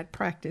beat that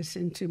practice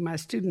into my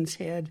students'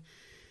 head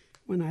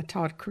when I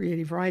taught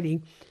creative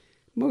writing,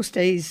 most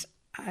days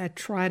I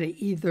try to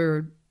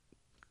either,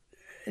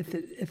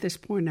 at this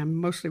point I'm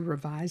mostly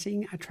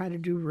revising. I try to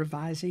do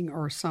revising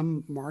or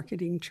some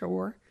marketing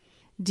chore.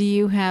 Do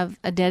you have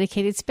a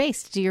dedicated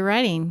space to do your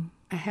writing?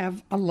 I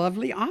have a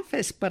lovely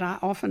office, but I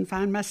often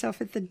find myself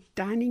at the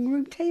dining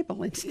room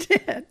table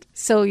instead.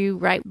 So you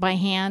write by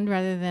hand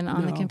rather than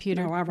on the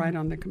computer? No, I write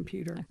on the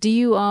computer. Do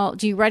you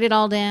write it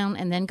all down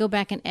and then go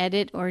back and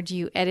edit, or do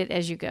you edit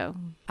as you go?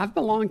 I've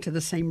belonged to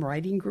the same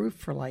writing group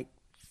for like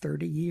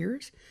 30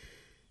 years.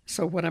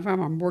 So whatever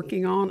I'm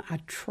working on, I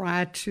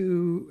try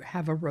to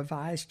have a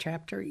revised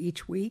chapter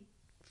each week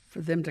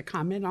for them to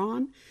comment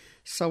on.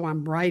 So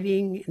I'm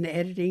writing and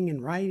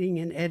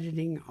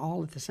editing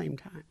all at the same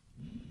time,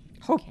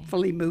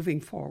 hopefully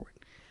moving forward.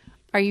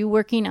 Are you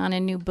working on a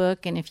new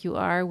book? And if you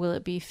are, will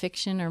it be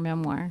fiction or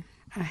memoir?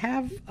 I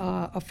have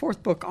a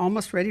fourth book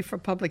almost ready for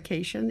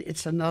publication.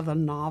 It's another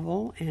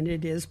novel, and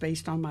it is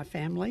based on my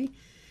family.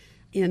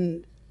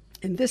 In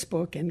this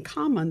book, In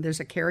Common, there's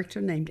a character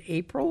named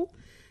April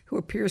who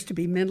appears to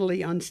be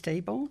mentally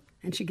unstable,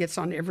 and she gets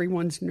on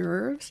everyone's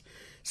nerves.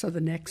 So the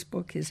next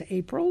book is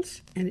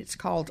April's, and it's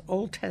called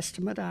Old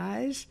Testament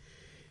Eyes,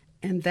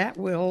 and that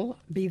will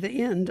be the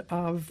end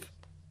of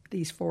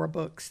these 4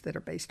 books that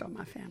are based on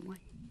my family.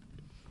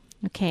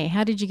 Okay,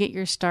 how did you get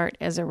your start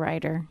as a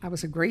writer? I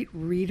was a great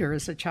reader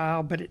as a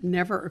child, but it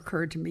never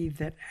occurred to me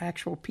that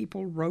actual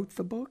people wrote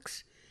the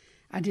books.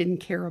 I didn't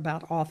care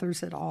about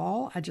authors at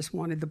all. I just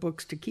wanted the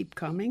books to keep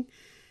coming.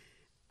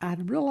 I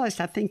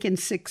realized, I think in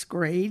 6th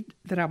grade,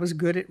 that I was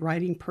good at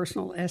writing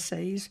personal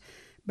essays,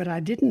 but I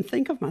didn't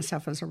think of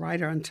myself as a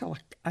writer until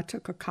I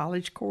took a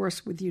college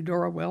course with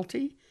Eudora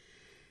Welty.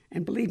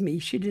 And believe me,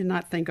 she did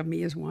not think of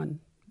me as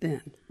one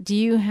then. Do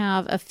you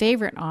have a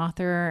favorite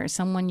author or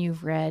someone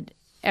you've read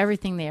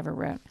everything they ever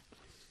wrote?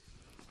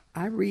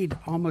 I read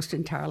almost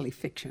entirely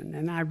fiction,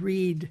 and I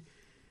read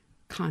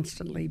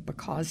constantly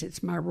because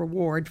it's my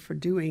reward for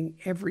doing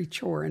every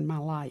chore in my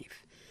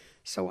life.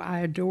 So I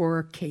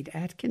adore Kate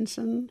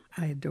Atkinson.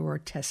 I adore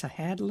Tessa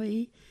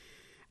Hadley.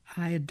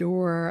 I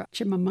adore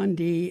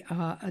Chimamanda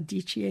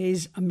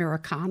Adichie's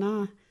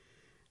Americana.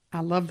 I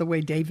love the way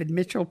David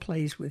Mitchell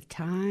plays with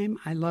time.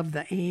 I love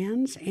the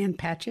Annes, Ann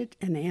Patchett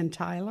and Ann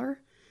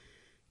Tyler.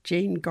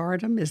 Jane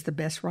Gardam is the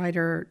best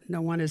writer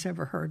no one has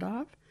ever heard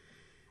of.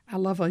 I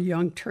love a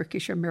young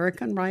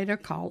Turkish-American writer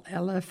called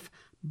Elif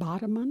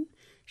Batuman.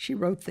 She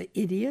wrote The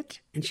Idiot,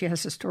 and she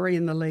has a story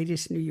in the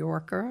latest New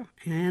Yorker,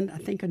 and I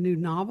think a new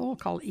novel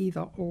called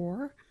Either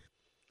Or.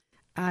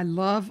 I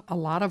love a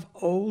lot of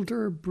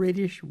older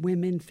British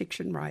women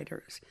fiction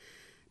writers.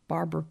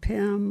 Barbara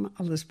Pym,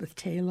 Elizabeth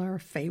Taylor,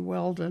 Fay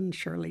Weldon,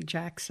 Shirley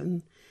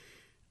Jackson.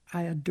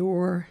 I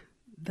adore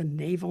the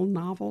naval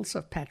novels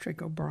of Patrick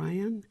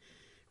O'Brian.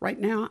 Right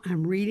now,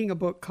 I'm reading a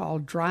book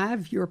called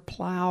Drive Your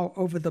Plow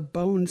Over the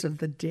Bones of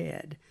the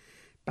Dead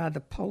by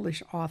the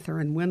Polish author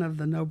and winner of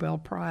the Nobel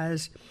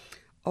Prize,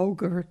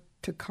 Olga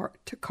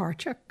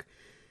Tokarczuk,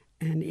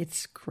 and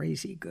it's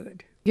crazy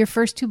good. Your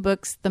first 2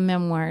 books, the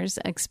memoirs,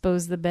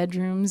 expose the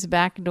bedrooms,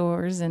 back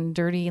doors, and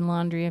dirty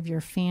laundry of your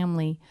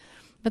family,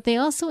 but they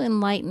also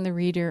enlighten the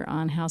reader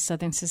on how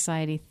Southern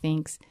society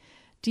thinks.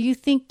 Do you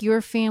think your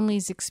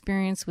family's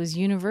experience was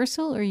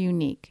universal or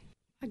unique?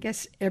 I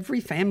guess every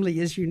family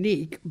is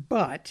unique,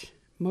 but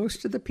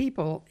most of the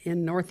people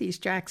in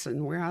Northeast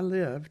Jackson, where I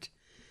lived,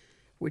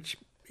 which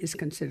is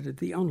considered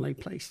the only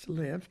place to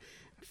live,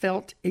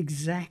 felt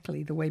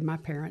exactly the way my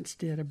parents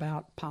did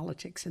about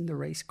politics and the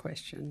race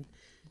question.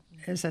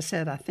 As I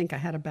said, I think I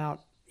had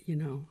about,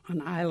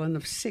 an island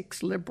of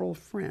 6 liberal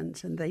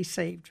friends, and they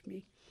saved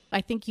me. I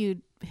think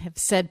you have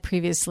said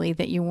previously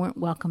that you weren't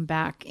welcome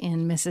back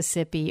in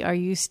Mississippi. Are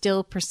you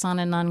still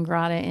persona non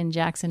grata in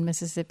Jackson,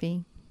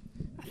 Mississippi?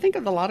 I think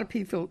of a lot of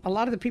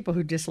the people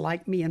who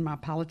dislike me and my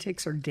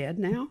politics are dead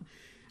now.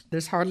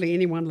 There's hardly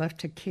anyone left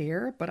to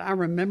care, but I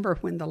remember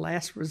when The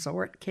Last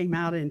Resort came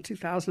out in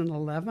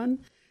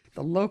 2011,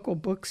 the local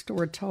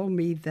bookstore told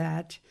me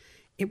that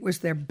it was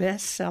their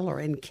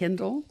bestseller in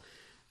Kindle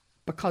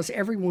because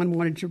everyone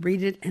wanted to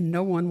read it and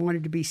no one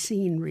wanted to be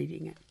seen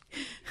reading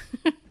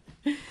it.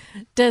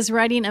 Does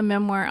writing a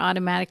memoir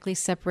automatically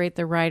separate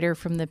the writer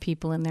from the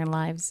people in their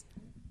lives?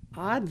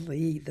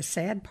 Oddly, the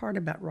sad part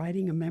about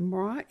writing a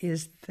memoir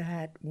is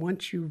that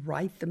once you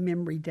write the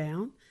memory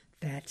down,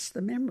 that's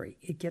the memory.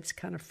 It gets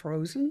kind of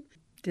frozen.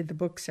 Did the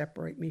book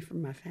separate me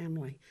from my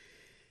family?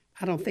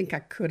 I don't think I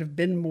could have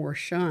been more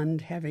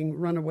shunned having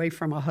run away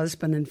from a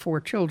husband and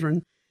 4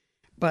 children,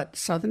 but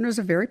Southerners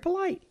are very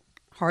polite.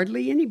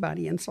 Hardly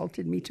anybody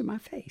insulted me to my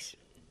face.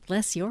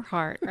 Bless your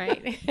heart,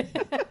 right?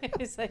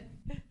 It's like...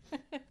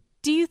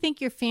 Do you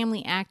think your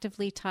family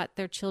actively taught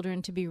their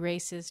children to be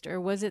racist, or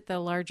was it the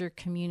larger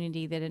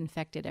community that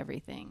infected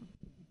everything?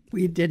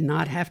 We did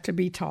not have to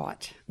be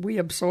taught. We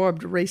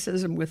absorbed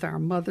racism with our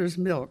mother's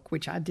milk,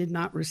 which I did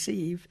not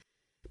receive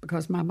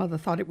because my mother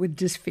thought it would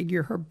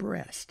disfigure her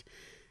breast.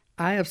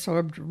 I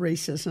absorbed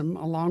racism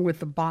along with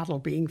the bottle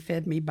being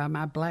fed me by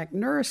my black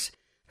nurse,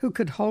 who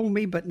could hold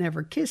me but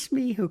never kiss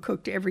me, who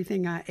cooked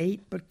everything I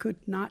ate but could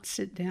not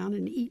sit down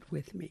and eat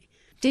with me.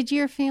 Did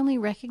your family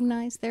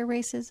recognize their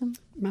racism?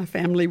 My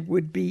family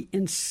would be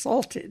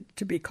insulted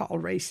to be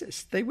called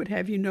racist. They would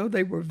have you know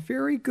they were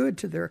very good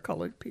to their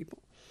colored people.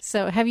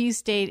 So have you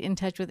stayed in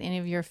touch with any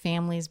of your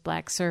family's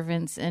black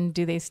servants, and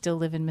do they still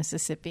live in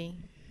Mississippi?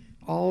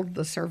 All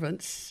the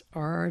servants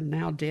are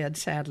now dead,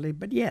 sadly.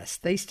 But yes,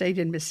 they stayed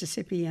in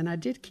Mississippi, and I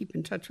did keep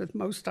in touch with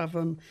most of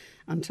them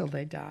until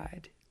they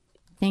died.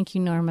 Thank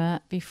you,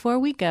 Norma. Before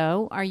we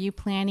go, are you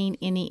planning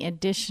any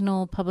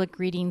additional public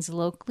readings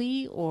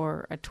locally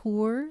or a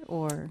tour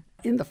or?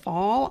 In the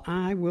fall,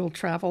 I will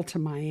travel to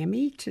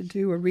Miami to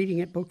do a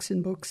reading at Books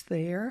and Books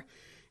there.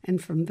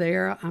 And from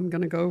there, I'm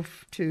going to go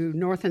to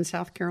North and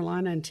South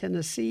Carolina and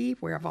Tennessee,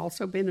 where I've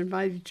also been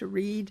invited to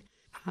read.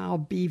 I'll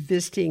be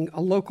visiting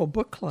a local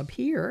book club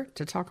here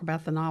to talk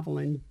about the novel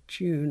in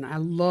June. I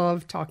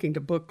love talking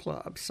to book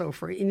clubs. So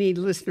for any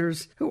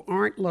listeners who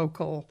aren't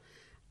local,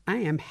 I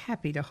am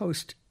happy to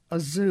host a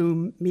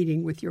Zoom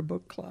meeting with your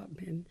book club.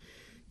 And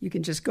you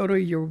can just go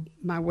to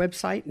my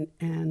website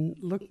and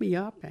look me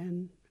up,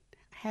 and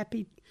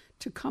happy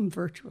to come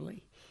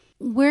virtually.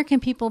 Where can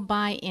people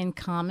buy In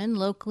Common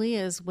locally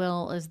as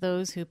well as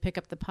those who pick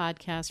up the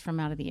podcast from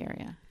out of the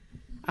area?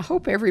 I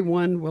hope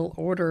everyone will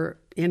order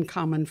In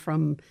Common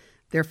from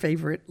their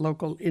favorite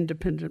local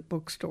independent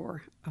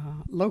bookstore.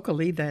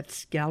 Locally,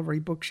 that's Gallery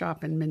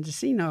Bookshop in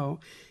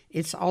Mendocino.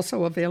 It's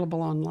also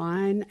available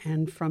online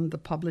and from the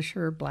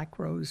publisher Black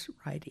Rose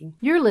Writing.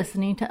 You're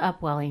listening to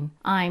Upwelling.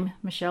 I'm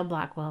Michelle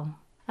Blackwell.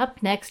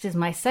 Up next is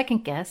my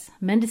second guest,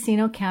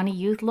 Mendocino County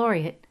Youth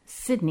Laureate,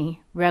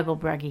 Sydney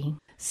Regelbrugge.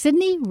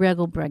 Sydney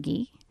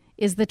Regelbrugge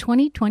is the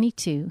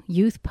 2022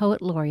 Youth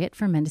Poet Laureate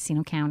for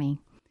Mendocino County.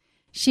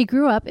 She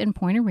grew up in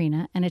Point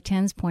Arena and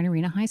attends Point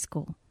Arena High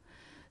School.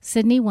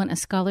 Sydney won a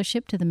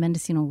scholarship to the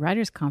Mendocino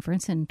Writers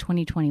Conference in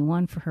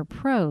 2021 for her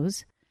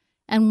prose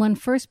and won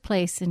first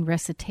place in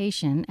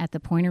recitation at the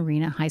Point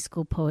Arena High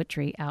School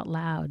Poetry Out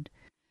Loud.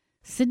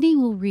 Sydney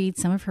will read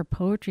some of her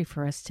poetry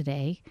for us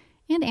today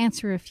and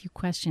answer a few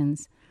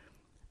questions.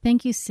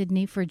 Thank you,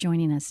 Sydney, for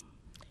joining us.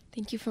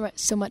 Thank you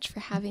so much for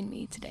having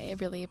me today. I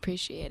really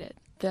appreciate it.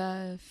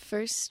 The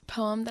first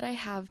poem that I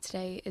have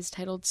today is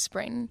titled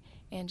Spring,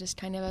 and just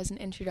kind of as an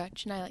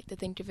introduction, I like to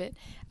think of it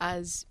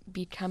as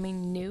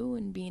becoming new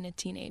and being a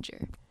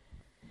teenager.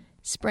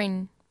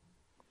 Spring.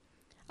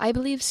 I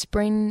believe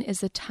spring is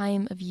the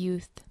time of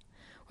youth,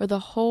 where the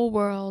whole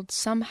world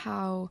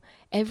somehow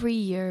every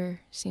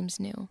year seems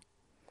new.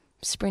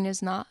 Spring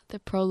is not the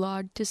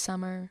prologue to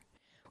summer,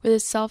 where the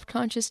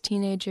self-conscious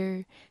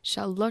teenager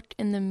shall look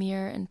in the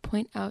mirror and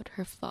point out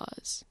her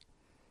flaws.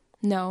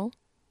 No,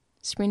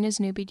 spring is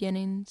new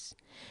beginnings,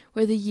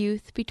 where the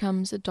youth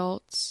becomes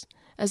adults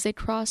as they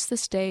cross the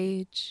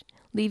stage,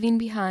 leaving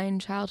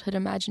behind childhood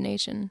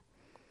imagination,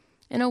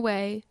 in a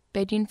way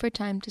begging for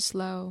time to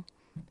slow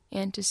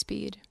and to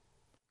speed,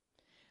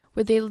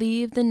 where they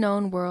leave the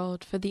known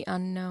world for the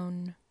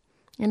unknown,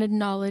 and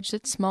acknowledge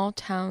that small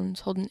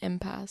towns hold an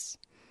impasse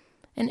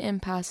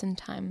in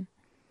time.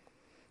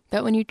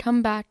 That when you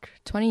come back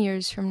 20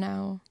 years from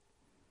now,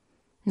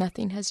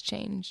 nothing has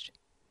changed,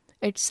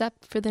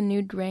 except for the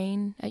nude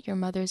rain at your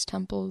mother's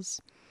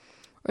temples,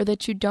 or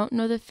that you don't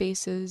know the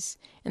faces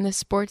in the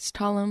sports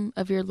column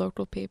of your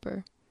local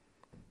paper.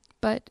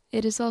 But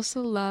it is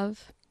also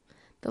love,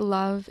 the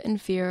love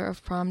and fear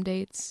of prom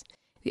dates,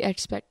 the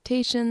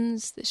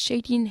expectations, the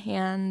shaking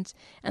hand,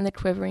 and the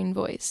quivering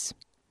voice,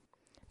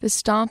 the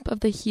stomp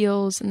of the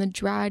heels and the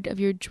drag of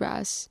your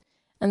dress,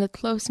 and the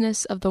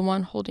closeness of the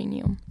one holding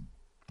you,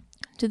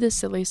 to the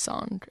silly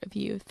song of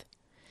youth.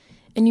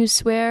 And you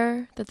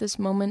swear that this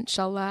moment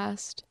shall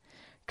last,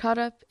 caught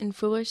up in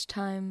foolish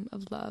time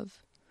of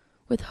love,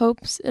 with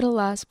hopes it'll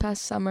last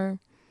past summer,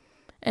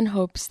 and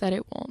hopes that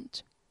it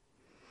won't.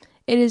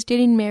 It is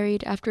getting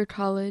married after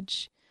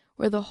college,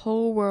 where the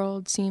whole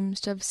world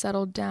seems to have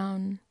settled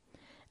down,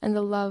 and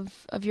the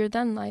love of your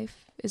then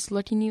life is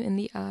looking you in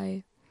the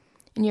eye,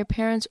 in your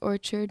parents'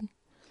 orchard,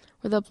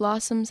 where the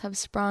blossoms have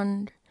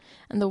sprung,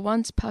 and the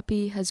once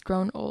puppy has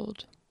grown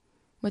old,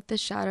 with the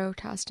shadow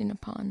casting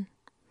upon.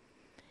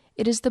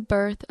 It is the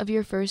birth of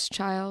your first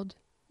child,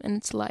 and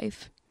its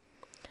life,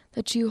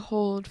 that you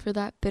hold for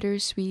that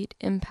bittersweet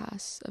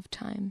impasse of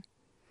time.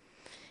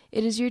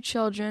 It is your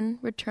children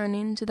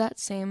returning to that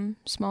same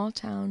small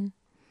town,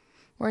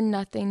 where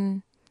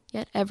nothing,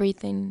 yet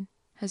everything,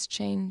 has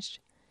changed,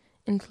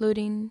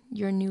 including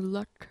your new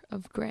look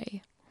of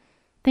gray.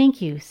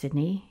 Thank you,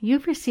 Sydney.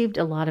 You've received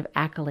a lot of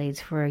accolades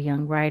for a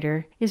young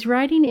writer. Is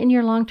writing in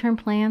your long-term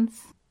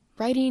plans?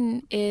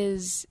 Writing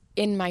is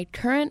in my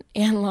current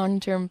and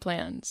long-term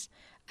plans.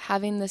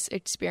 Having this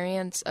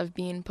experience of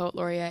being poet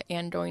laureate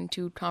and going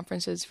to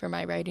conferences for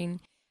my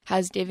writing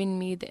has given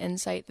me the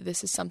insight that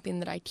this is something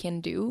that I can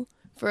do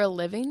for a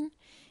living,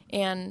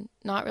 and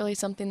not really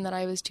something that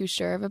I was too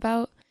sure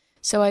about.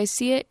 So I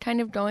see it kind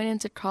of going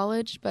into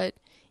college, but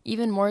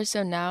even more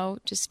so now,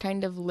 just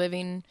kind of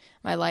living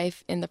my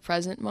life in the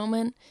present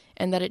moment,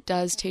 and that it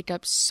does take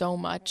up so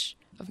much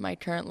of my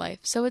current life.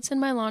 So it's in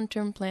my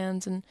long-term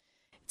plans, and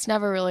it's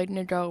never really going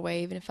to go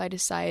away. Even if I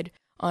decide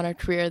on a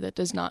career that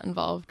does not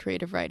involve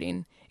creative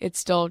writing, it's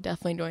still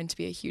definitely going to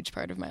be a huge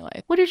part of my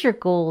life. What is your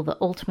goal, the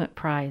ultimate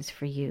prize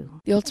for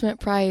you? The ultimate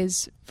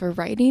prize for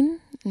writing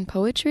and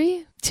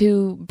poetry?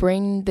 To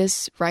bring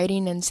this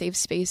writing and safe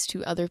space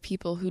to other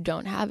people who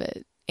don't have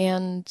it,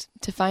 and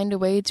to find a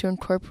way to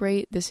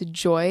incorporate this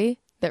joy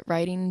that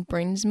writing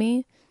brings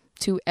me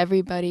to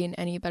everybody and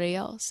anybody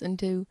else, and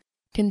to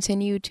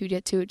continue to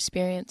get to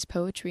experience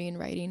poetry and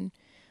writing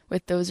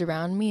with those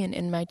around me and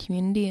in my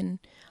community, and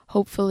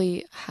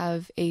hopefully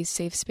have a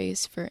safe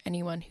space for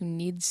anyone who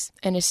needs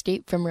an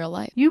escape from real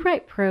life. You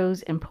write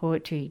prose and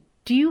poetry.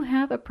 Do you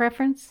have a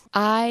preference?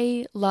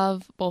 I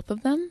love both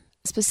of them.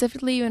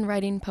 Specifically, when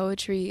writing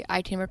poetry,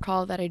 I can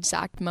recall that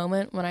exact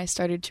moment when I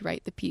started to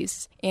write the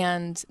piece,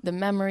 and the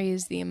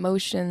memories, the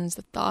emotions,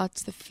 the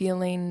thoughts, the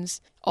feelings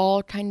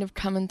all kind of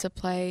come into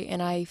play,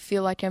 and I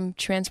feel like I'm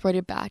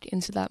transported back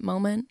into that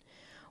moment.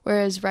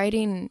 Whereas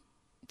writing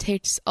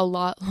takes a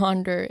lot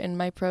longer, and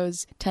my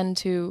prose tend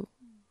to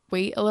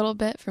wait a little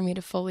bit for me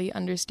to fully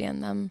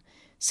understand them.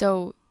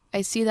 So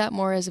I see that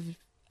more as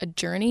a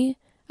journey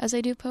as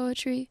I do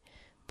poetry,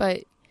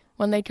 but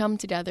when they come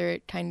together,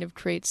 it kind of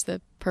creates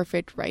the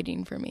perfect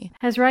writing for me.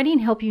 Has writing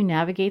helped you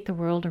navigate the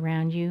world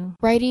around you?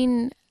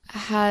 Writing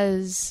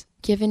has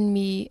given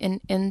me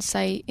an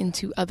insight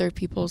into other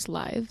people's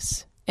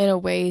lives in a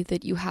way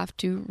that you have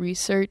to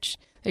research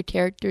the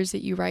characters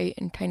that you write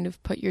and kind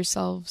of put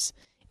yourselves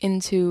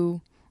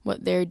into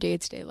what their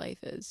day-to-day life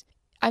is.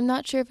 I'm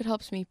not sure if it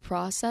helps me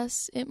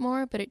process it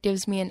more, but it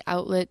gives me an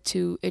outlet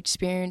to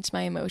experience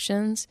my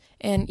emotions,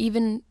 and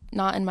even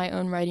not in my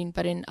own writing,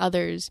 but in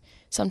others,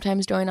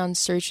 sometimes going on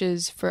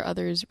searches for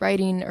others'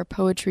 writing or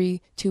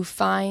poetry to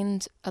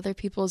find other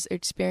people's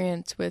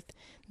experience with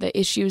the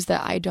issues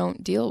that I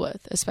don't deal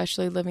with,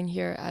 especially living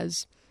here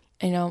as,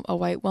 a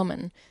white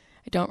woman.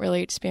 I don't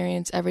really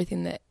experience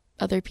everything that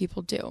other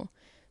people do.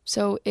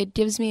 So it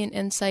gives me an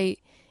insight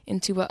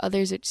into what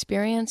others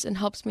experience and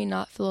helps me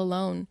not feel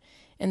alone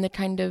in the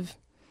kind of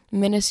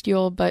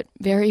minuscule but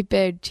very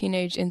big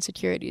teenage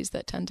insecurities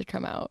that tend to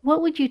come out.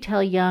 What would you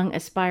tell young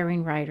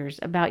aspiring writers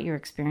about your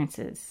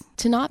experiences?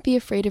 To not be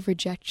afraid of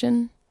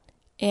rejection,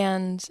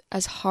 and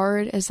as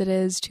hard as it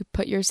is to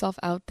put yourself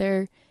out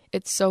there,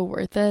 it's so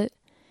worth it,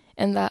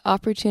 and that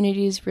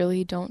opportunities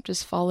really don't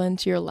just fall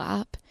into your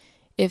lap.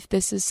 If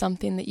this is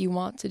something that you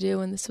want to do,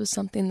 and this was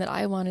something that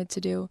I wanted to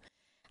do,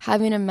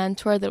 having a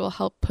mentor that will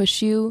help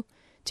push you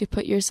to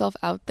put yourself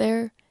out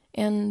there,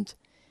 and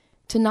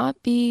to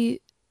not be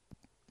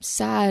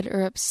sad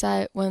or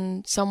upset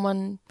when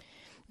someone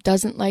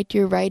doesn't like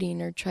your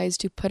writing or tries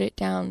to put it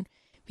down,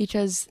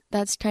 because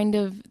that's kind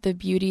of the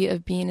beauty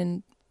of being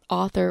an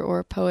author or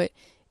a poet,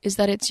 is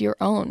that it's your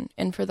own.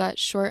 And for that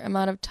short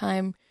amount of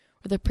time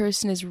where the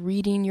person is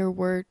reading your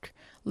work,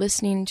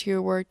 listening to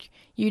your work,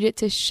 you get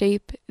to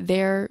shape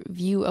their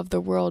view of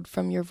the world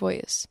from your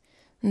voice.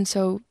 And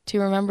so to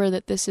remember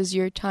that this is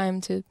your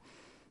time to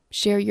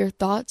share your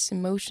thoughts,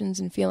 emotions,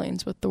 and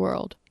feelings with the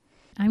world.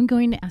 I'm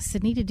going to ask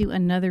Sydney to do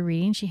another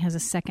reading. She has a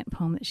second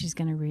poem that she's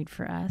going to read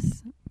for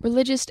us.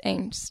 Religious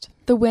angst.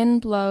 The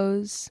wind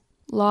blows,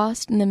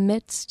 lost in the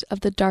midst of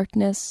the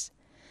darkness,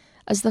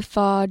 as the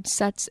fog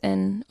sets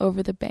in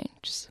over the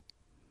banks.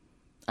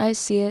 I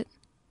see it,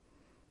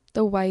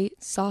 the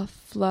white, soft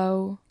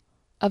flow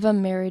of a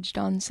marriage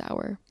gone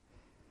sour.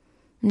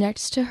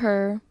 Next to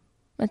her,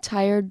 a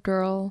tired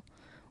girl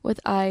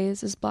with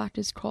eyes as black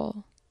as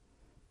coal,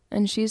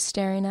 and she's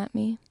staring at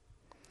me,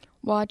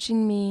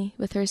 watching me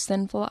with her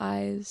sinful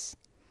eyes.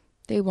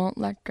 They won't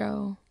let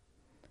go.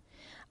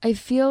 I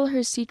feel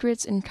her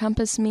secrets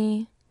encompass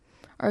me,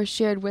 our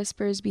shared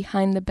whispers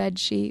behind the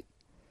bedsheet,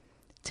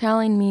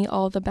 telling me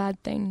all the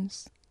bad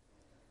things.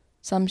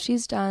 Some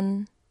she's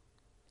done,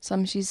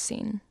 some she's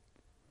seen.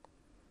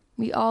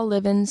 We all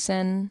live in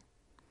sin,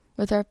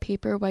 with our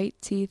paper white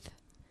teeth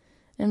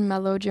and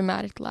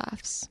melodramatic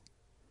laughs,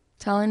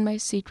 telling my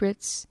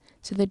secrets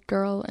to the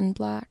girl in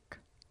black.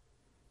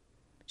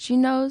 She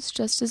knows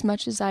just as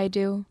much as I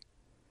do,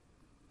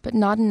 but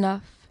not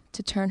enough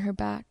to turn her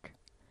back,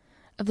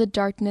 of the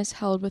darkness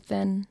held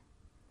within,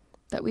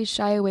 that we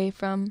shy away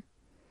from,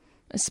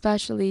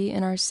 especially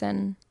in our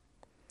sin.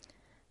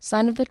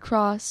 Sign of the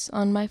cross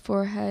on my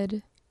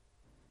forehead,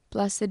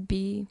 blessed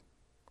be.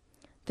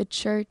 The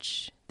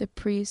church, the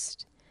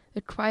priest,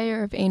 the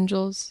choir of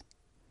angels,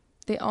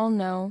 they all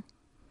know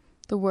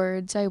the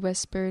words I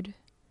whispered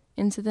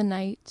into the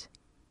night.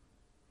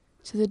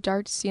 To the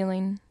dark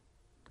ceiling,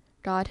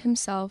 God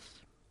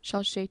himself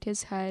shall shake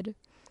his head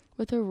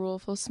with a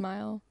rueful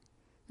smile,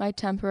 my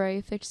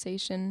temporary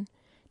fixation,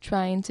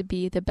 trying to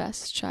be the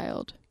best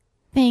child.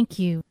 Thank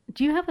you.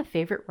 Do you have a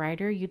favorite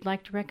writer you'd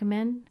like to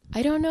recommend?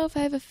 I don't know if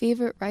I have a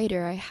favorite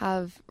writer. I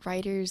have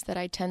writers that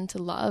I tend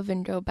to love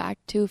and go back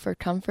to for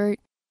comfort.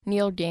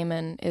 Neil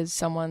Gaiman is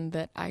someone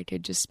that I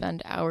could just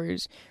spend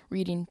hours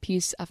reading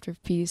piece after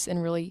piece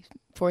and really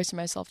force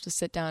myself to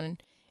sit down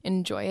and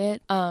enjoy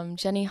it.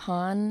 Jenny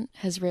Han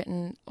has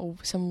written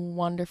some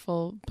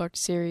wonderful book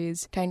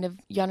series, kind of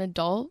young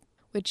adult,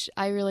 which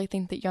I really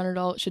think that young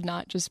adult should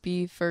not just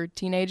be for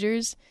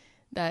teenagers,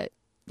 that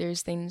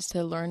there's things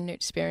to learn and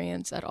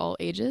experience at all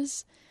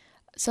ages.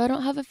 So I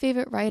don't have a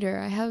favorite writer.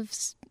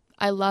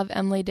 I love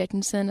Emily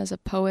Dickinson as a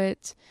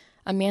poet.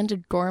 Amanda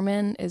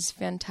Gorman is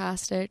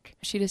fantastic.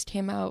 She just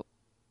came out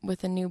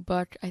with a new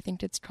book. I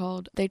think it's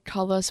called They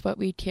Call Us What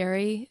We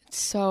Carry. It's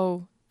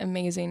so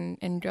amazing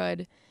and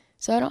good.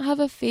 So I don't have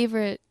a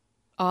favorite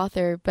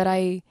author, but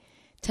I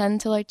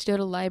tend to like to go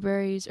to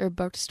libraries or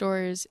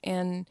bookstores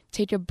and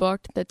take a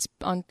book that's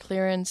on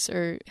clearance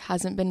or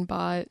hasn't been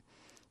bought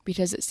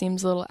because it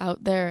seems a little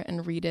out there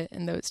and read it,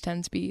 and those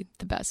tend to be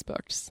the best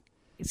books.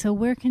 So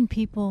where can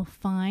people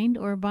find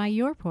or buy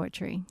your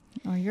poetry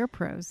or your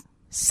prose?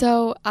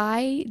 So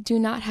I do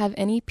not have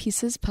any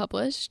pieces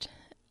published.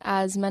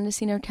 As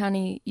Mendocino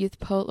County Youth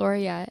Poet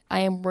Laureate, I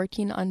am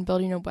working on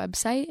building a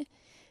website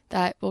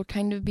that will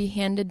kind of be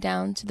handed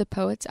down to the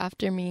poets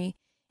after me,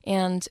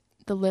 and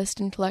the list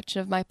and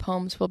collection of my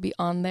poems will be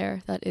on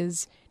there. That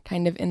is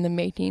kind of in the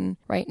making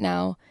right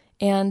now.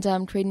 And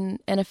I'm creating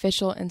an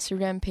official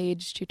Instagram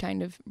page to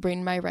kind of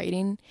bring my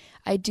writing.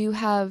 I do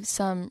have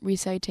some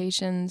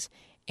recitations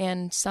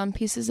and some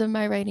pieces of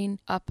my writing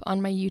up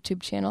on my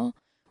YouTube channel,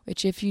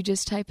 which if you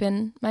just type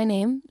in my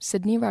name,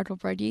 Sydney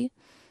Regelbrugge,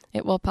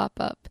 it will pop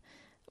up.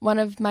 One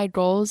of my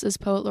goals as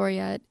Poet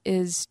Laureate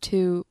is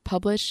to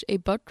publish a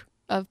book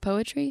of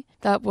poetry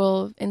that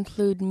will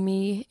include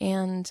me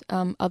and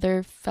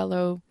other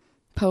fellow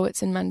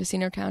poets in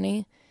Mendocino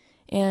County.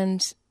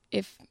 And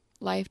if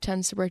life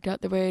tends to work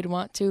out the way I'd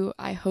want to,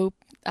 I hope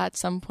at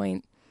some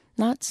point,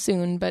 not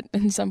soon, but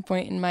in some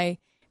point in my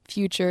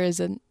future as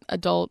an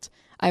adult,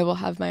 I will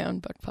have my own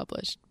book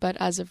published. But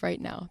as of right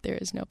now, there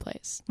is no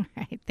place. All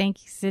right.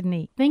 Thank you,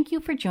 Sydney. Thank you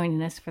for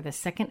joining us for the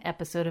second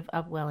episode of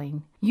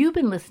Upwelling. You've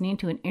been listening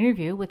to an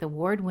interview with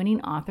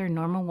award-winning author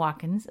Norma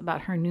Watkins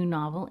about her new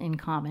novel, In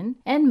Common,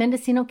 and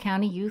Mendocino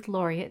County Youth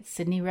Laureate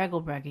Sydney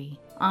Regelbrugge.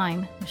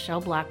 I'm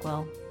Michelle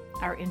Blackwell.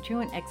 Our intro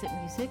and exit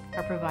music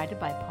are provided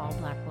by Paul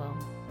Blackwell.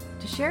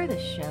 To share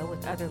this show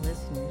with other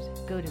listeners,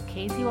 go to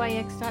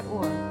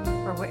kzyx.org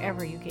or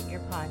wherever you get your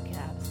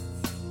podcasts.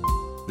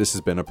 This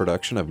has been a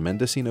production of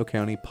Mendocino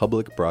County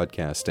Public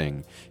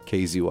Broadcasting,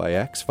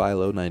 KZYX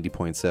Philo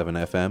 90.7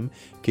 FM,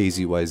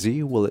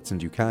 KZYZ Willits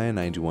and Ukiah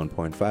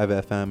 91.5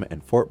 FM,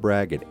 and Fort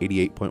Bragg at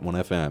 88.1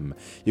 FM.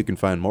 You can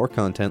find more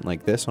content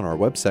like this on our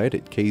website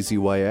at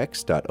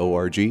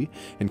kzyx.org,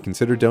 and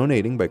consider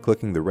donating by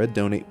clicking the red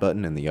donate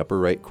button in the upper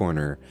right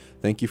corner.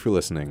 Thank you for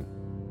listening.